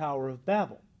and the Tower of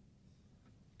Babel.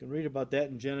 You can read about that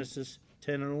in Genesis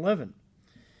 10 and 11.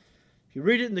 If you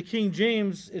read it in the King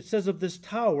James, it says of this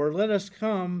tower, let us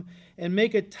come and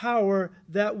make a tower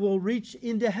that will reach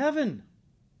into heaven.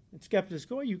 And skeptics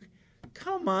go,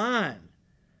 come on.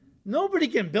 Nobody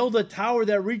can build a tower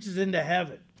that reaches into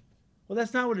heaven. Well,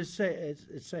 that's not what it's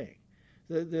saying.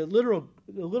 The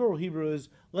literal Hebrew is,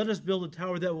 let us build a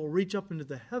tower that will reach up into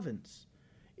the heavens.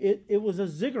 It was a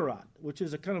ziggurat, which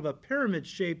is a kind of a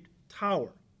pyramid-shaped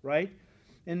tower, right?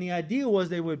 And the idea was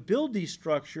they would build these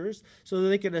structures so that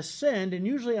they could ascend, and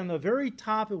usually on the very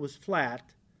top it was flat,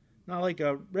 not like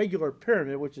a regular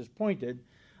pyramid, which is pointed.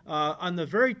 On the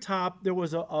very top there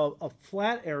was a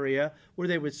flat area where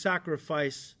they would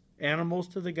sacrifice animals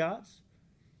to the gods,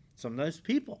 sometimes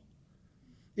people.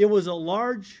 It was a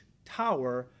large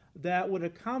tower that would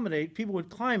accommodate, people would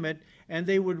climb it, and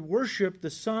they would worship the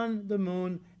sun, the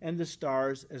moon, and the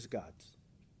stars as gods.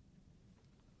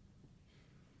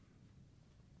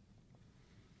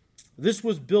 This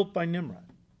was built by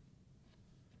Nimrod,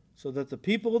 so that the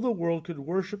people of the world could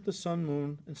worship the sun,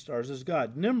 moon, and stars as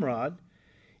God. Nimrod,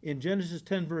 in Genesis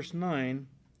 10, verse 9,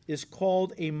 is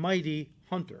called a mighty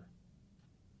hunter.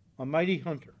 A mighty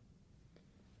hunter.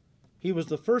 He was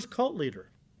the first cult leader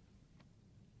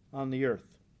on the earth,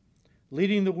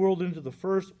 leading the world into the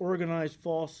first organized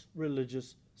false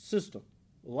religious system.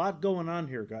 A lot going on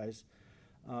here, guys.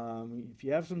 If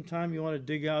you have some time, you want to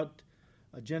dig out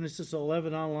Genesis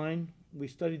 11 online. We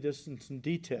studied this in some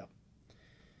detail.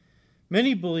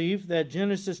 Many believe that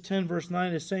Genesis 10 verse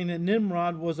 9 is saying that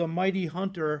Nimrod was a mighty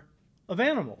hunter of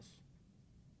animals.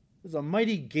 He was a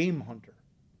mighty game hunter,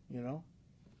 And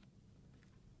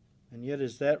yet,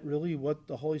 is that really what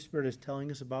the Holy Spirit is telling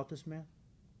us about this man?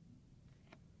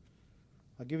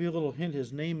 I'll give you a little hint.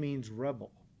 His name means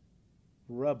rebel.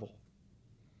 Rebel.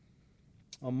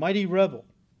 A mighty rebel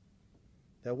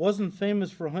that wasn't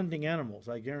famous for hunting animals,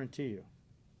 I guarantee you,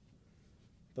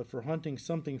 but for hunting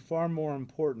something far more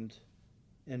important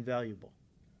and valuable.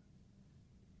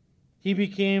 He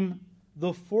became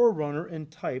the forerunner and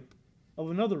type of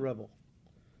another rebel,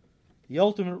 the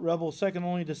ultimate rebel second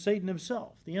only to Satan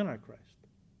himself, the Antichrist.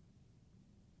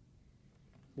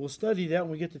 We'll study that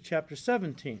when we get to chapter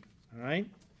 17, all right?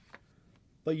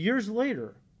 But years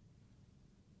later,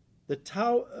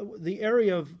 the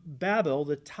area of Babel,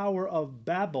 the Tower of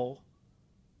Babel,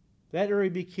 that area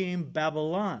became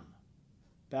Babylon.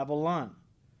 Babylon.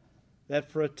 That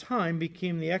for a time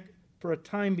became the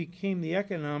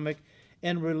economic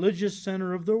and religious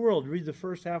center of the world. Read the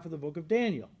first half of the book of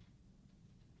Daniel.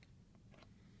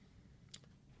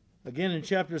 Again, in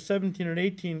chapters 17 and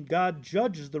 18, God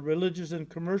judges the religious and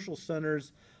commercial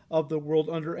centers of the world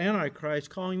under Antichrist,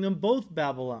 calling them both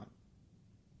Babylon.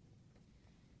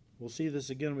 We'll see this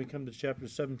again when we come to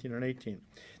chapters 17 and 18.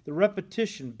 The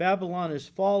repetition, Babylon is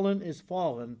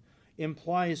fallen,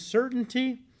 implies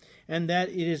certainty and that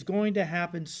it is going to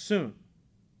happen soon.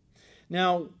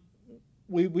 Now,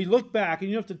 we look back, and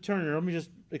you don't have to turn here. Let me just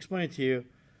explain it to you.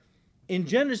 In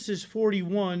Genesis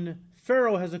 41,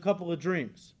 Pharaoh has a couple of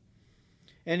dreams.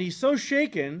 And he's so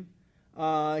shaken,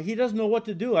 he doesn't know what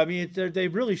to do. I mean,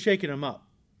 they've really shaken him up.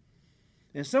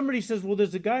 And somebody says, well,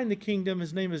 there's a guy in the kingdom,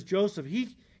 his name is Joseph.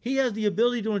 He has the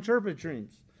ability to interpret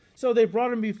dreams. So they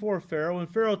brought him before Pharaoh, and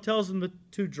Pharaoh tells him the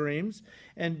two dreams.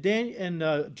 And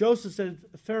Joseph said,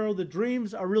 Pharaoh, the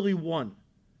dreams are really one.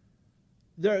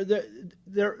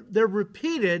 They're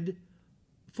repeated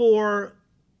to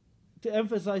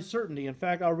emphasize certainty. In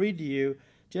fact, I'll read to you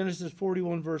Genesis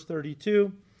 41, verse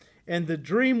 32. And the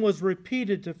dream was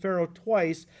repeated to Pharaoh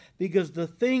twice because the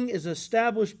thing is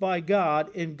established by God,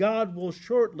 and God will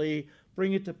shortly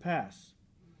bring it to pass.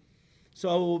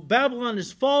 So Babylon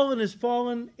is fallen.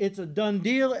 It's a done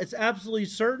deal. It's absolutely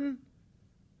certain,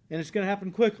 and it's going to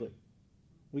happen quickly.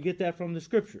 We get that from the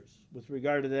scriptures with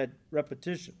regard to that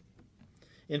repetition.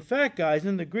 In fact, guys,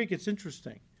 in the Greek, it's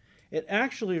interesting. It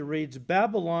actually reads,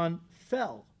 Babylon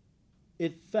fell.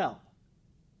 It fell.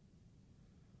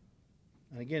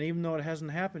 And again, even though it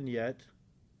hasn't happened yet,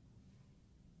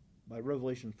 by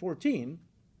Revelation 14,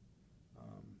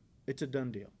 it's a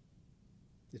done deal.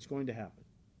 It's going to happen.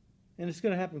 And it's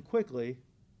going to happen quickly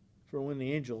for when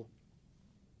the angel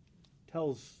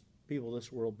tells people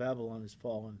this world, Babylon is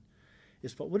fallen.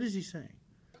 What is he saying?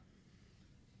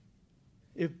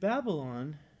 If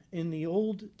Babylon in the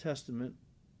Old Testament,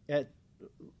 at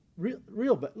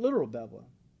literal Babylon,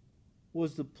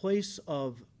 was the place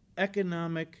of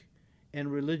economic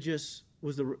and religious,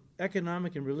 was the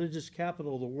economic and religious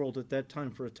capital of the world at that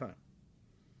time for a time.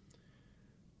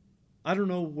 I don't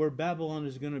know where Babylon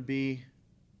is going to be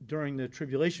during the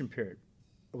tribulation period.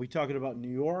 Are we talking about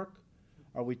New York?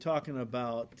 Are we talking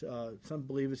about, some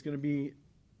believe it's going to be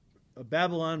a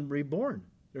Babylon reborn.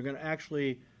 They're going to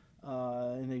actually,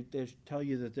 and they tell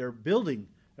you that they're building,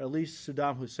 at least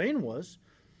Saddam Hussein was,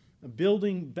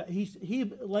 building,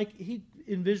 he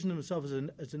envisioned himself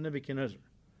as a Nebuchadnezzar.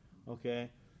 Okay?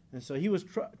 And so he was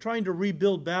trying to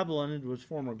rebuild Babylon into its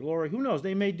former glory. Who knows?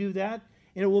 They may do that,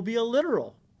 and it will be a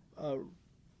literal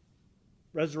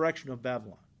resurrection of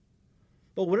Babylon.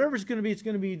 But whatever it's going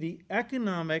to be the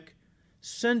economic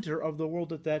center of the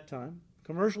world at that time,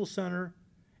 commercial center,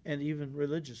 and even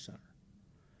religious center.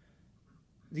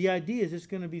 The idea is it's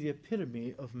going to be the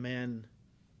epitome of man's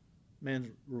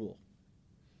rule.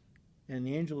 And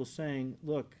the angel is saying,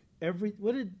 look,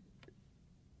 what did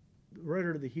the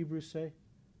writer of the Hebrews say?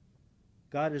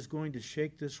 God is going to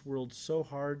shake this world so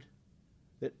hard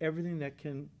that everything that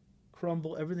can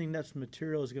crumble, everything that's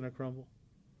material is going to crumble.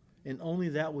 And only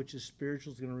that which is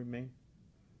spiritual is going to remain.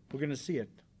 We're going to see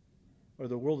it. Or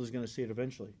the world is going to see it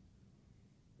eventually.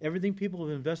 Everything people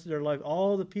have invested their life,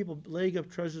 all the people laying up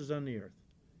treasures on the earth.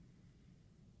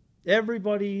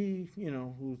 Everybody,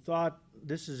 who thought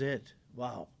this is it.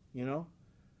 Wow,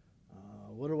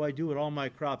 what do I do with all my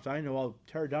crops? I know I'll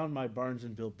tear down my barns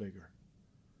and build bigger.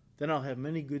 Then I'll have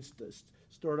many goods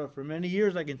stored up for many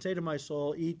years. I can say to my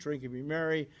soul, eat, drink, and be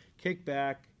merry. Kick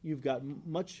back. You've got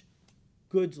much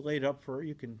goods laid up for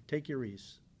you. Can take your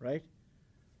ease, right?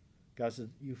 God said,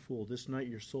 you fool, this night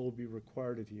your soul will be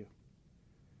required of you.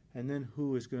 And then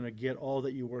who is going to get all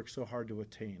that you work so hard to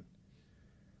attain?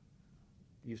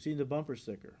 You've seen the bumper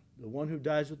sticker. The one who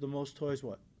dies with the most toys,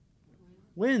 what?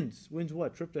 Wins. Wins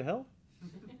what? Trip to hell?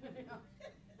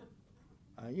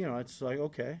 It's like,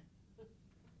 okay.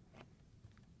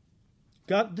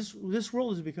 God, this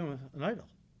world has become an idol,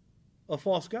 a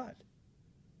false god.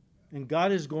 And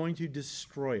God is going to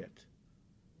destroy it.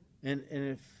 And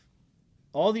if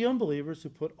all the unbelievers who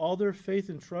put all their faith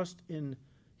and trust in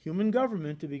human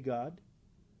government to be God,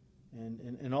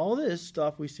 and all this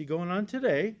stuff we see going on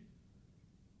today,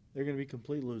 they're going to be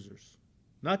complete losers.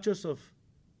 Not just of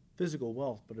physical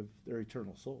wealth, but of their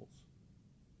eternal souls.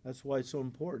 That's why it's so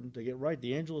important to get right.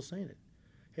 The angel is saying it.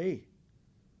 Hey,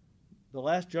 the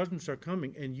last judgments are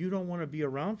coming, and you don't want to be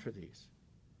around for these.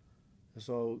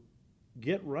 So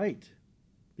get right.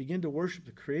 Begin to worship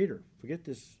the Creator. Forget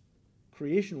this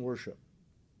creation worship.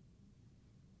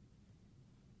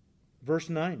 Verse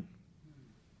 9.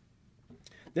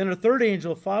 Then a third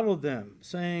angel followed them,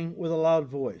 saying with a loud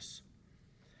voice,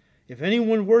 if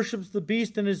anyone worships the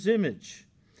beast in his image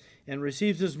and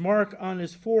receives his mark on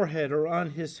his forehead or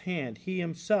on his hand, he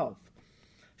himself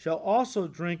shall also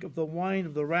drink of the wine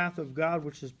of the wrath of God,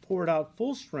 which is poured out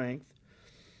full strength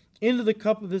into the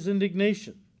cup of his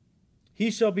indignation. He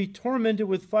shall be tormented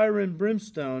with fire and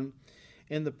brimstone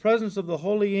in the presence of the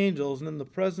holy angels and in the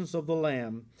presence of the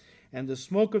Lamb, and the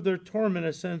smoke of their torment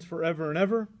ascends forever and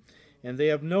ever, and they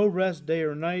have no rest day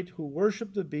or night, who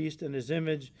worship the beast and his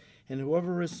image, and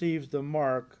whoever receives the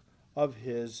mark of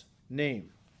his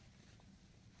name.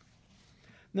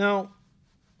 Now,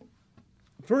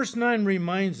 verse 9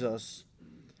 reminds us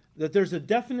that there's a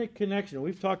definite connection.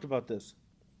 We've talked about this.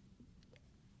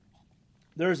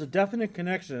 There's a definite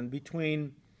connection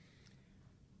between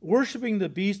worshiping the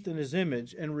beast and his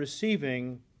image and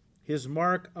receiving his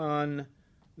mark on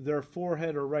their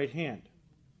forehead or right hand.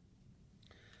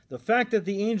 The fact that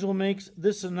the angel makes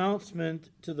this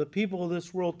announcement to the people of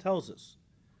this world tells us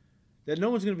that no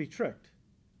one's going to be tricked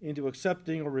into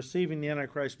accepting or receiving the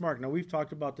Antichrist mark. Now, we've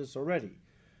talked about this already.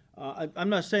 I'm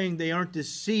not saying they aren't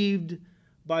deceived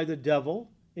by the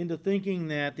devil into thinking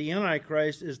that the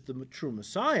Antichrist is the true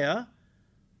Messiah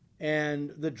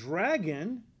and the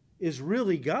dragon is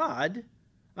really God.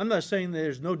 I'm not saying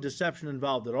there's no deception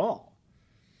involved at all.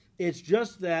 It's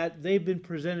just that they've been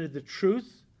presented the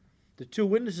truth. The two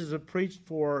witnesses have preached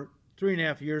for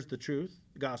 3.5 years the truth,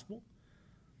 the gospel.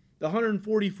 The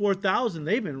 144,000,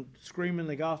 they've been screaming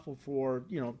the gospel for,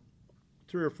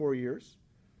 3 or 4 years.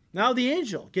 Now the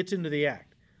angel gets into the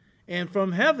act. And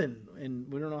from heaven,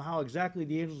 and we don't know how exactly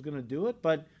the angel's going to do it,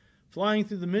 but flying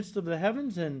through the midst of the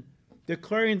heavens and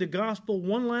declaring the gospel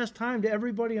one last time to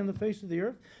everybody on the face of the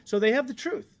earth. So they have the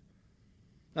truth.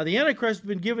 Now the Antichrist has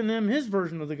been giving them his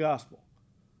version of the gospel.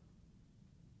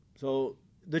 So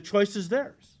the choice is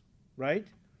theirs, right?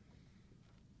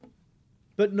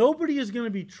 But nobody is going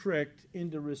to be tricked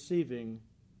into receiving,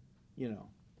 the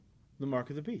mark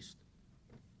of the beast.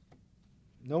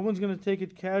 No one's going to take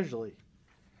it casually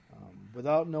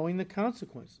without knowing the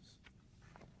consequences.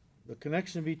 The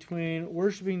connection between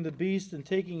worshiping the beast and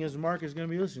taking his mark is going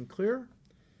to be, clear,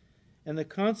 and the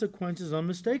consequences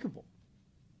unmistakable.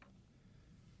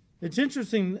 It's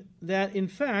interesting that, in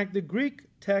fact, the Greek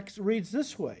text reads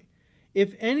this way: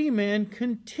 if any man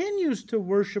continues to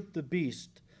worship the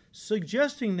beast,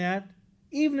 suggesting that,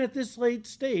 even at this late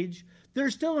stage,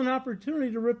 there's still an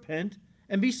opportunity to repent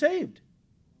and be saved.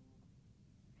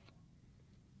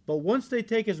 But once they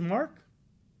take his mark,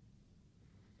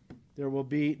 there will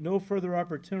be no further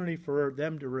opportunity for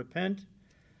them to repent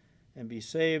and be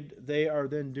saved. They are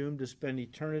then doomed to spend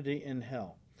eternity in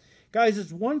hell. Guys,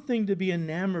 it's one thing to be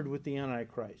enamored with the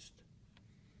Antichrist,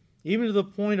 even to the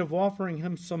point of offering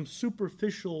him some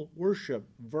superficial worship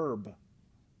verb.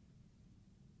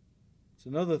 It's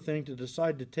another thing to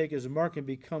decide to take his mark and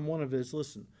become one of his,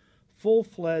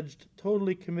 full-fledged,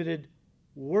 totally committed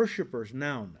worshipers,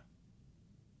 noun.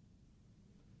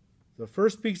 The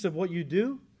first speaks of what you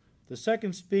do. The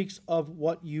second speaks of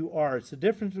what you are. It's the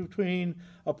difference between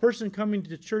a person coming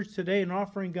to church today and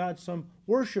offering God some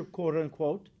worship, quote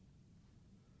unquote,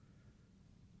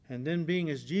 and then being,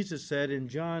 as Jesus said in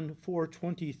John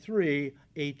 4:23,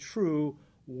 a true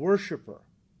worshiper.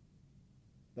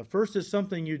 The first is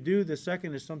something you do. The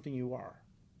second is something you are.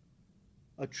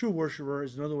 A true worshiper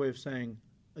is another way of saying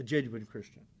a genuine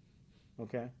Christian.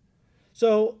 Okay?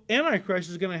 So Antichrist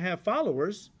is going to have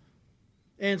followers.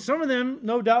 And some of them,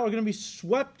 no doubt, are going to be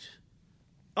swept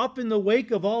up in the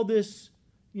wake of all this,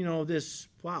 this,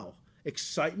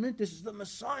 excitement. This is the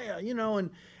Messiah,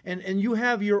 and you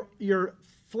have your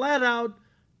flat-out,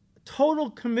 total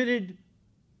committed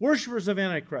worshipers of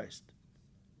Antichrist.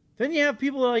 Then you have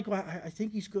people that are like, well, I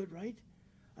think he's good, right?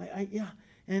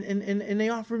 And they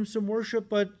offer him some worship,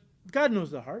 but God knows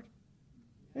the heart.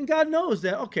 And God knows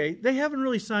that, okay, they haven't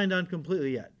really signed on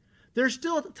completely yet. There's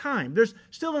still time. There's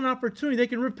still an opportunity. They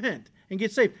can repent and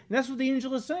get saved. And that's what the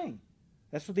angel is saying.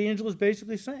 That's what the angel is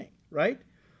basically saying, right?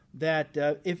 That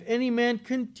if any man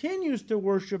continues to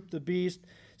worship the beast,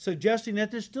 suggesting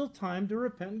that there's still time to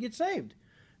repent and get saved.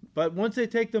 But once they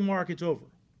take the mark, it's over.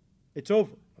 It's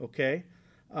over, okay?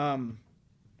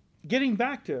 Getting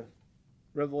back to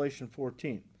Revelation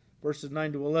 14, verses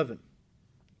 9 to 11.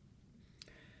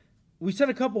 We said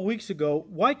a couple weeks ago,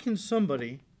 why can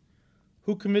somebody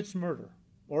who commits murder,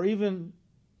 or even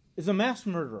is a mass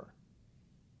murderer,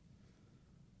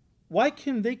 why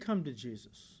can they come to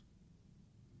Jesus,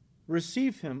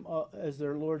 receive him as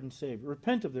their Lord and Savior,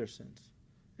 repent of their sins,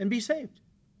 and be saved?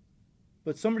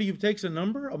 But somebody who takes a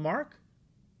number, a mark,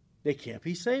 they can't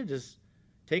be saved. Is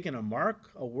taking a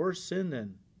mark a worse sin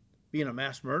than being a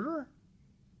mass murderer?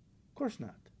 Of course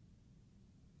not.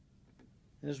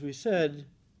 And as we said,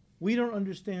 we don't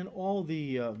understand all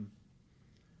the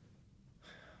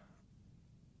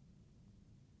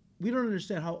we don't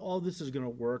understand how all this is going to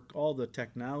work, all the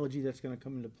technology that's going to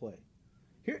come into play.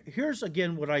 Here's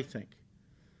again what I think.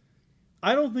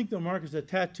 I don't think the mark is a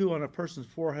tattoo on a person's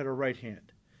forehead or right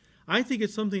hand. I think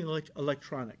it's something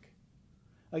electronic.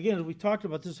 Again, as we talked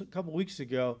about this a couple weeks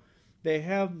ago, they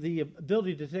have the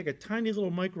ability to take a tiny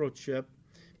little microchip,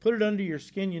 put it under your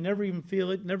skin. You never even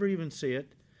feel it, never even see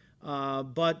it.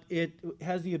 But it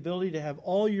has the ability to have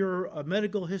all your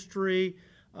medical history,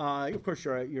 of course,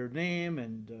 your name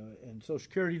and Social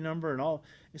Security number and all.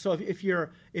 So if you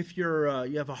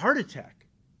have a heart attack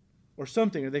or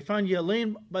something, or they find you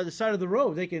laying by the side of the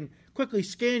road, they can quickly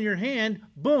scan your hand.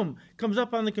 Boom, comes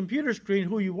up on the computer screen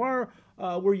who you are,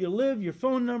 where you live, your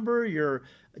phone number, your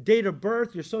date of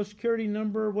birth, your Social Security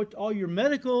number, all your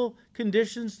medical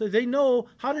conditions. So they know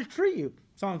how to treat you.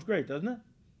 Sounds great, doesn't it?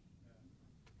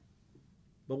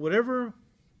 But whatever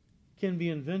can be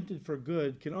invented for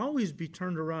good can always be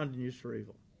turned around and used for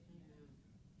evil.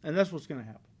 And that's what's going to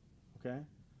happen. Okay?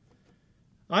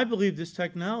 I believe this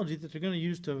technology that they're going to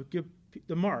use to give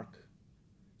the mark,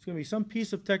 it's going to be some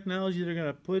piece of technology they're going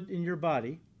to put in your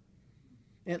body.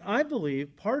 And I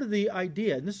believe part of the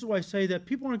idea, and this is why I say that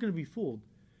people aren't going to be fooled,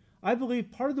 I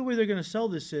believe part of the way they're going to sell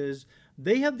this is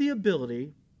they have the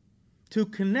ability to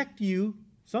connect you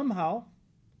somehow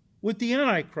with the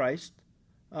Antichrist,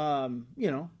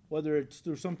 whether it's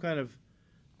through some kind of,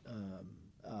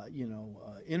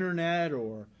 internet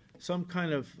or some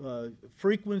kind of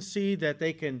frequency that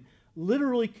they can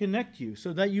literally connect you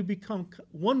so that you become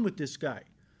one with this guy,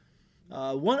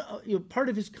 part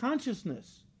of his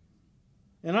consciousness.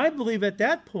 And I believe at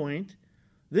that point,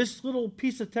 this little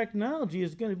piece of technology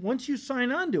is going to, once you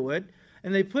sign on to it,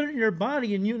 and they put it in your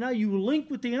body, and now you link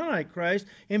with the Antichrist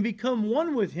and become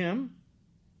one with him,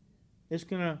 it's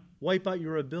going to wipe out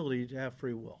your ability to have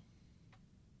free will.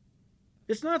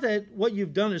 It's not that what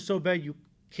you've done is so bad you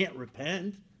can't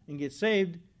repent and get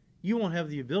saved. You won't have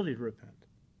the ability to repent.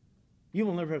 You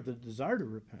will never have the desire to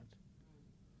repent.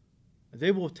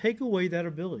 They will take away that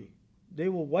ability. They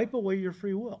will wipe away your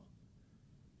free will.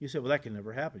 You say, well, that can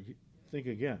never happen. Think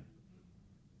again.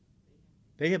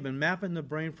 They have been mapping the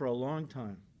brain for a long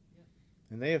time.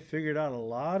 And they have figured out a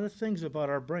lot of things about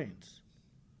our brains.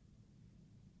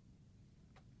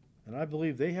 And I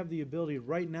believe they have the ability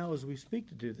right now as we speak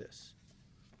to do this.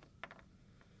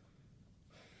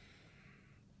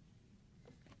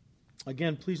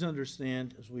 Again, please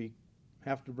understand, as we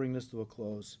have to bring this to a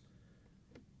close,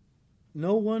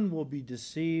 no one will be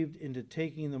deceived into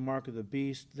taking the mark of the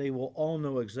beast. They will all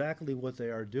know exactly what they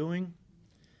are doing,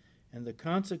 and the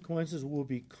consequences will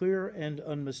be clear and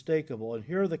unmistakable. And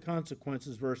here are the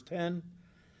consequences, verse 10.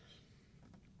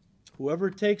 Whoever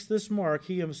takes this mark,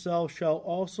 he himself shall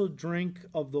also drink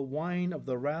of the wine of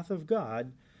the wrath of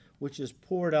God, which is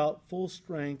poured out full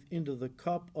strength into the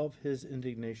cup of his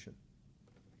indignation.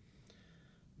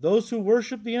 Those who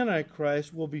worship the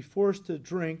Antichrist will be forced to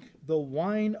drink the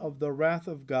wine of the wrath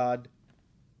of God,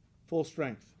 full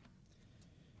strength.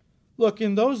 Look,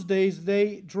 in those days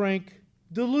they drank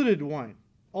diluted wine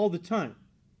all the time.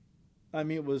 I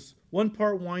mean, it was 1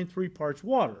 part wine, 3 parts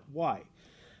water. Why?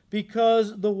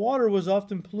 Because the water was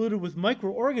often polluted with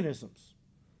microorganisms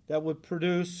that would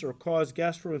produce or cause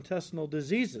gastrointestinal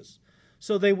diseases.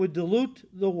 So they would dilute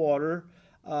the water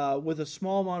with a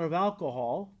small amount of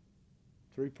alcohol,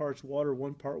 3 parts water,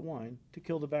 1 part wine, to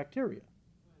kill the bacteria.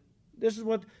 This is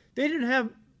what, they didn't have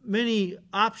many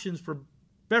options for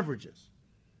beverages.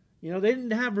 They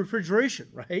didn't have refrigeration,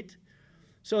 right?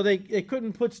 So they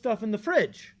couldn't put stuff in the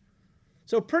fridge.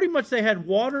 So pretty much they had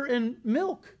water and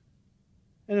milk.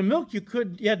 And the milk you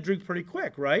had to drink pretty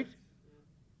quick, right?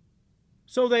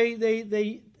 So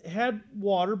they had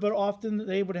water, but often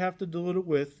they would have to dilute it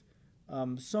with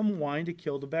some wine to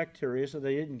kill the bacteria so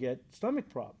they didn't get stomach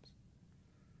problems.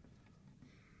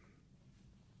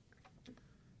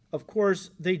 Of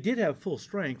course, they did have full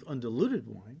strength undiluted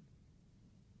wine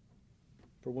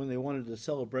for when they wanted to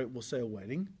celebrate, we'll say, a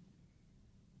wedding,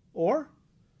 or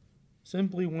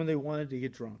simply when they wanted to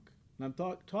get drunk. And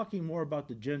I'm talking more about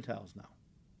the Gentiles now.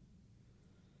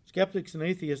 Skeptics and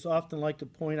atheists often like to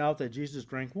point out that Jesus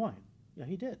drank wine. Yeah,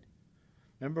 he did.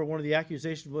 Remember, one of the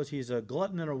accusations was he's a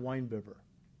glutton and a wine bibber.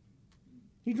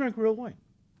 He drank real wine.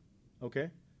 Okay?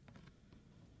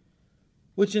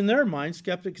 Which in their minds,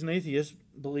 skeptics and atheists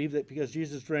believe that because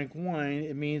Jesus drank wine,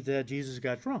 it means that Jesus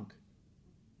got drunk.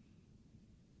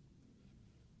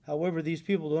 However, these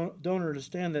people don't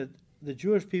understand that the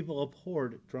Jewish people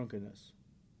abhorred drunkenness.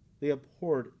 They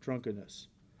abhorred drunkenness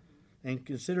and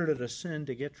considered it a sin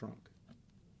to get drunk.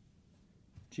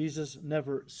 Jesus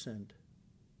never sinned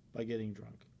by getting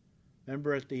drunk.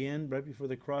 Remember at the end, right before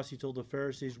the cross, he told the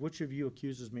Pharisees, which of you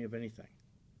accuses me of anything?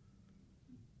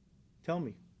 Tell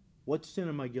me, what sin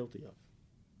am I guilty of?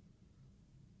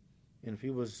 And if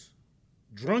he was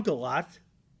drunk a lot,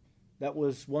 that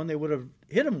was one they would have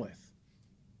hit him with.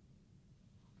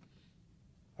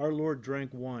 our Lord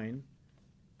drank wine.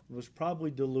 It was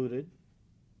probably diluted.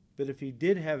 But if he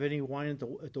did have any wine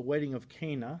at the wedding of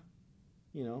Cana,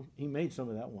 he made some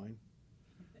of that wine.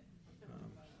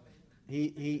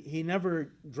 He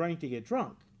never drank to get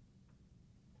drunk.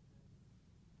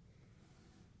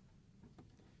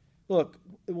 Look,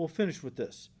 we'll finish with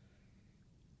this.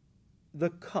 The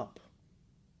cup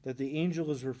that the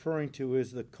angel is referring to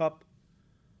is the cup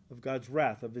of God's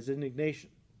wrath, of his indignation.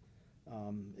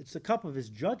 It's the cup of his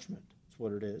judgment, is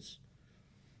what it is.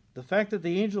 The fact that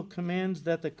the angel commands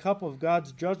that the cup of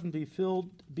God's judgment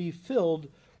be filled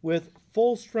with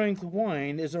full-strength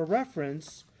wine is a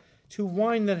reference to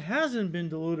wine that hasn't been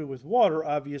diluted with water,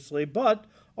 obviously, but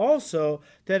also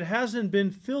that hasn't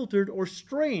been filtered or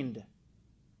strained.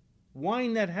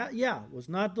 Wine that, was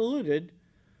not diluted,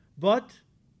 but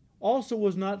also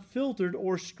was not filtered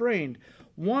or strained.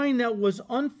 Wine that was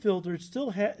unfiltered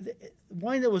still had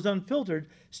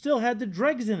the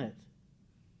dregs in it.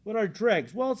 What are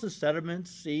dregs? Well, it's the sediments,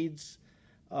 seeds,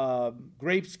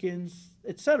 grape skins,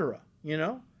 etc.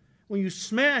 When you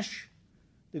smash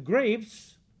the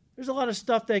grapes, there's a lot of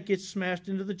stuff that gets smashed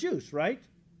into the juice, right?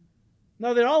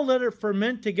 Now, they all let it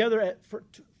ferment together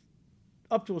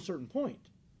up to a certain point.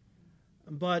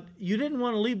 But you didn't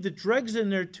want to leave the dregs in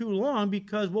there too long,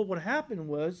 because what would happen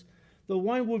was the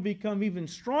wine would become even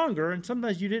stronger, and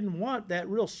sometimes you didn't want that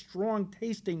real strong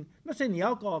tasting. I'm not saying the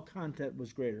alcohol content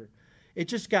was greater. It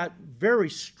just got very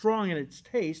strong in its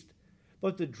taste,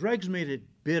 but the dregs made it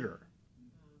bitter.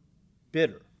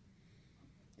 Bitter.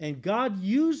 And God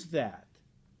used that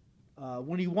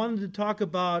when he wanted to talk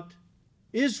about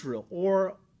Israel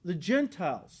or the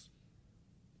Gentiles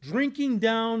drinking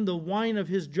down the wine of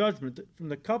his judgment from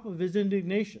the cup of his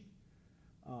indignation,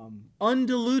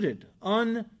 undiluted,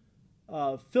 unfiltered,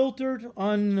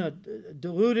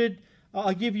 undiluted.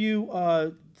 I'll give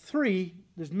you three.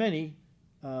 There's many.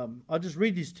 I'll just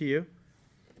read these to you.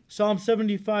 Psalm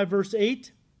 75, verse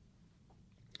 8.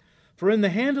 For in the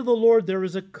hand of the Lord there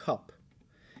is a cup,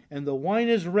 and the wine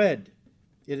is red.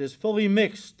 It is fully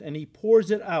mixed, and he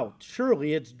pours it out.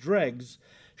 Surely its dregs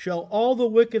shall all the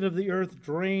wicked of the earth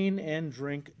drain and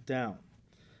drink down.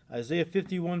 Isaiah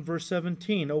 51, verse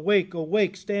 17. Awake,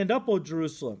 awake, stand up, O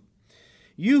Jerusalem,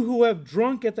 you who have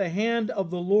drunk at the hand of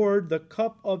the Lord the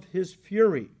cup of his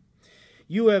fury.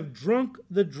 You have drunk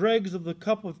the dregs of the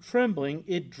cup of trembling.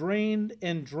 It drained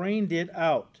and drained it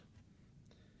out.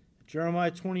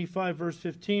 Jeremiah 25, verse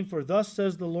 15. For thus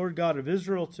says the Lord God of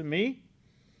Israel to me,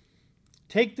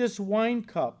 take this wine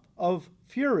cup of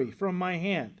fury from my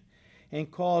hand,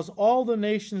 and cause all the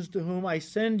nations to whom I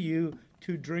send you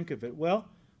to drink of it. Well,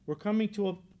 we're coming to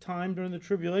a time during the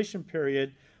tribulation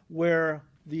period where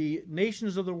the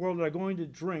nations of the world are going to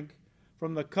drink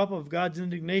from the cup of God's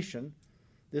indignation,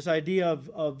 this idea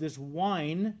of this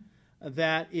wine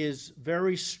that is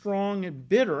very strong and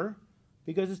bitter,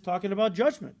 because it's talking about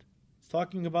judgment. It's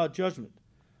talking about judgment.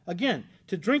 Again,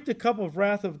 to drink the cup of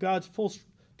wrath of God's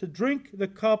to drink the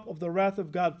cup of the wrath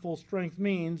of God full strength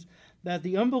means that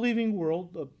the unbelieving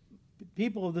world, the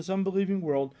people of this unbelieving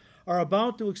world, are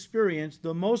about to experience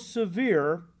the most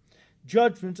severe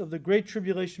judgments of the Great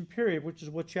Tribulation period, which is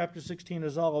what chapter 16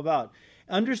 is all about.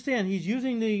 Understand, he's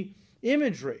using the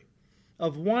imagery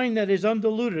of wine that is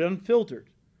undiluted, unfiltered,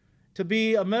 to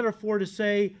be a metaphor to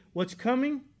say what's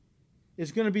coming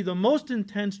is going to be the most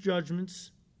intense judgments,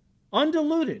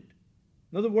 undiluted.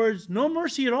 In other words, no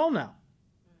mercy at all now.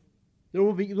 There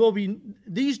will be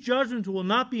these judgments will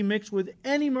not be mixed with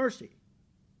any mercy.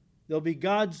 There'll be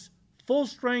God's full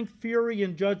strength fury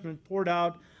and judgment poured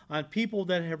out on people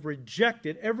that have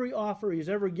rejected every offer he's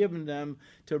ever given them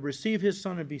to receive his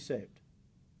Son and be saved.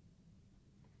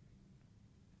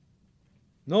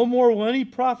 No more will any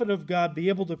prophet of God be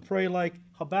able to pray like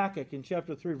Habakkuk in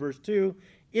chapter 3, verse 2,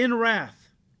 in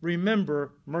wrath,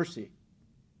 remember mercy.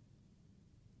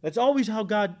 That's always how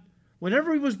God,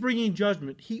 whenever he was bringing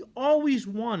judgment, he always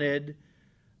wanted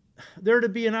there to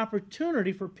be an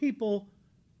opportunity for people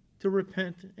to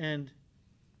repent and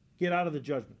get out of the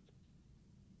judgment.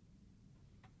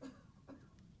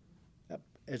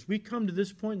 As we come to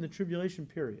this point in the tribulation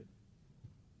period,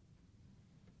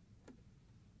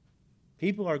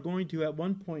 people are going to, at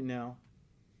one point now,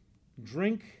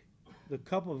 drink the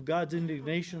cup of God's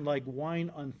indignation like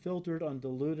wine, unfiltered,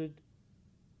 undiluted,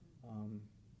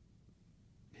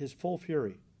 his full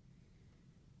fury.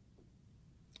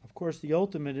 Of course, the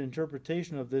ultimate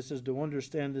interpretation of this is to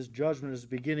understand this judgment as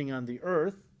beginning on the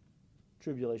earth,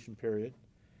 tribulation period,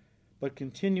 but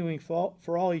continuing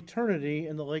for all eternity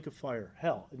in the lake of fire,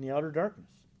 hell, in the outer darkness.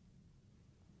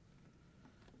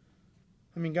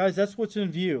 I mean, guys, that's what's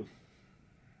in view.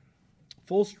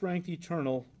 Full strength,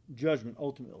 eternal judgment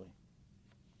ultimately.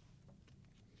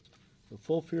 The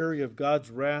full fury of God's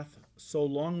wrath, so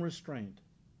long restrained,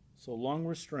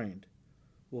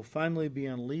 will finally be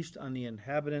unleashed on the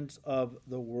inhabitants of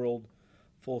the world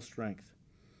full strength.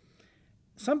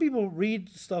 Some people read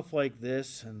stuff like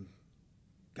this and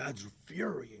God's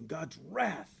fury and God's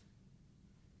wrath,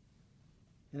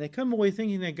 and they come away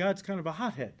thinking that God's kind of a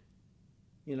hothead,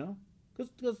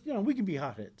 because we can be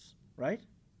hotheads, right?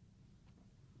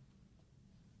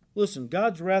 Listen,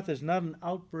 God's wrath is not an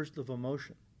outburst of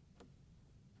emotion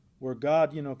where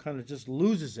God, kind of just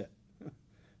loses it,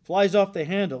 flies off the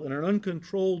handle in an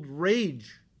uncontrolled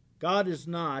rage. God is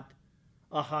not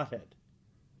a hothead.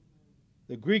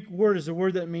 The Greek word is a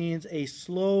word that means a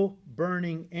slow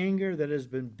burning anger that has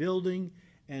been building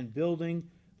and building,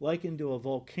 likened to a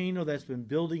volcano that's been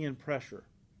building in pressure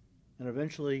and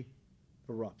eventually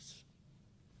erupts.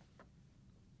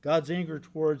 God's anger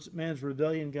towards man's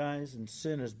rebellion, guys, and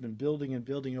sin has been building and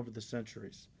building over the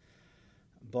centuries.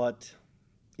 But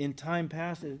in time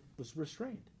past, it was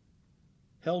restrained,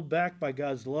 held back by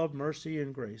God's love, mercy,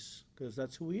 and grace, because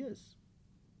that's who He is.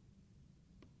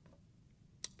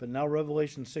 But now,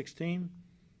 Revelation 16,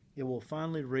 it will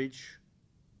finally reach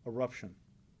eruption.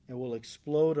 It will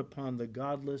explode upon the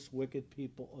godless, wicked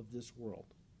people of this world.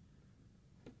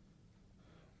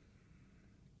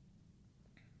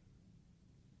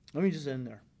 Let me just end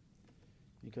there,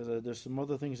 because there's some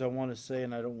other things I want to say,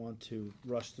 and I don't want to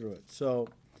rush through it. So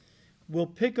we'll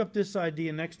pick up this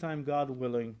idea next time, God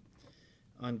willing,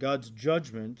 on God's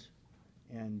judgment.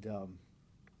 And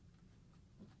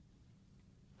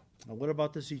what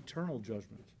about this eternal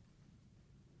judgment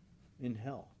in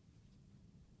hell?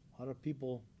 How do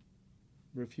people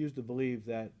refuse to believe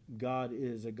that God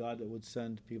is a God that would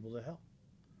send people to hell?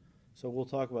 So we'll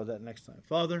talk about that next time.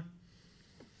 Father,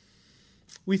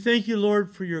 we thank you,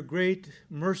 Lord, for your great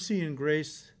mercy and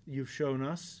grace you've shown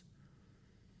us.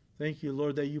 Thank you,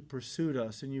 Lord, that you pursued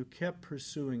us and you kept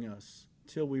pursuing us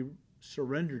till we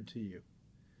surrendered to you.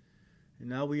 And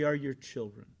now we are your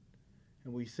children.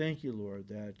 And we thank you, Lord,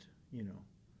 that,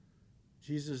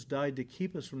 Jesus died to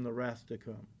keep us from the wrath to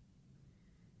come.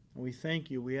 And we thank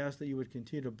you. We ask that you would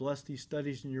continue to bless these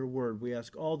studies in your word. We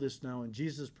ask all this now in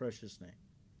Jesus' precious name.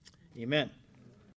 Amen.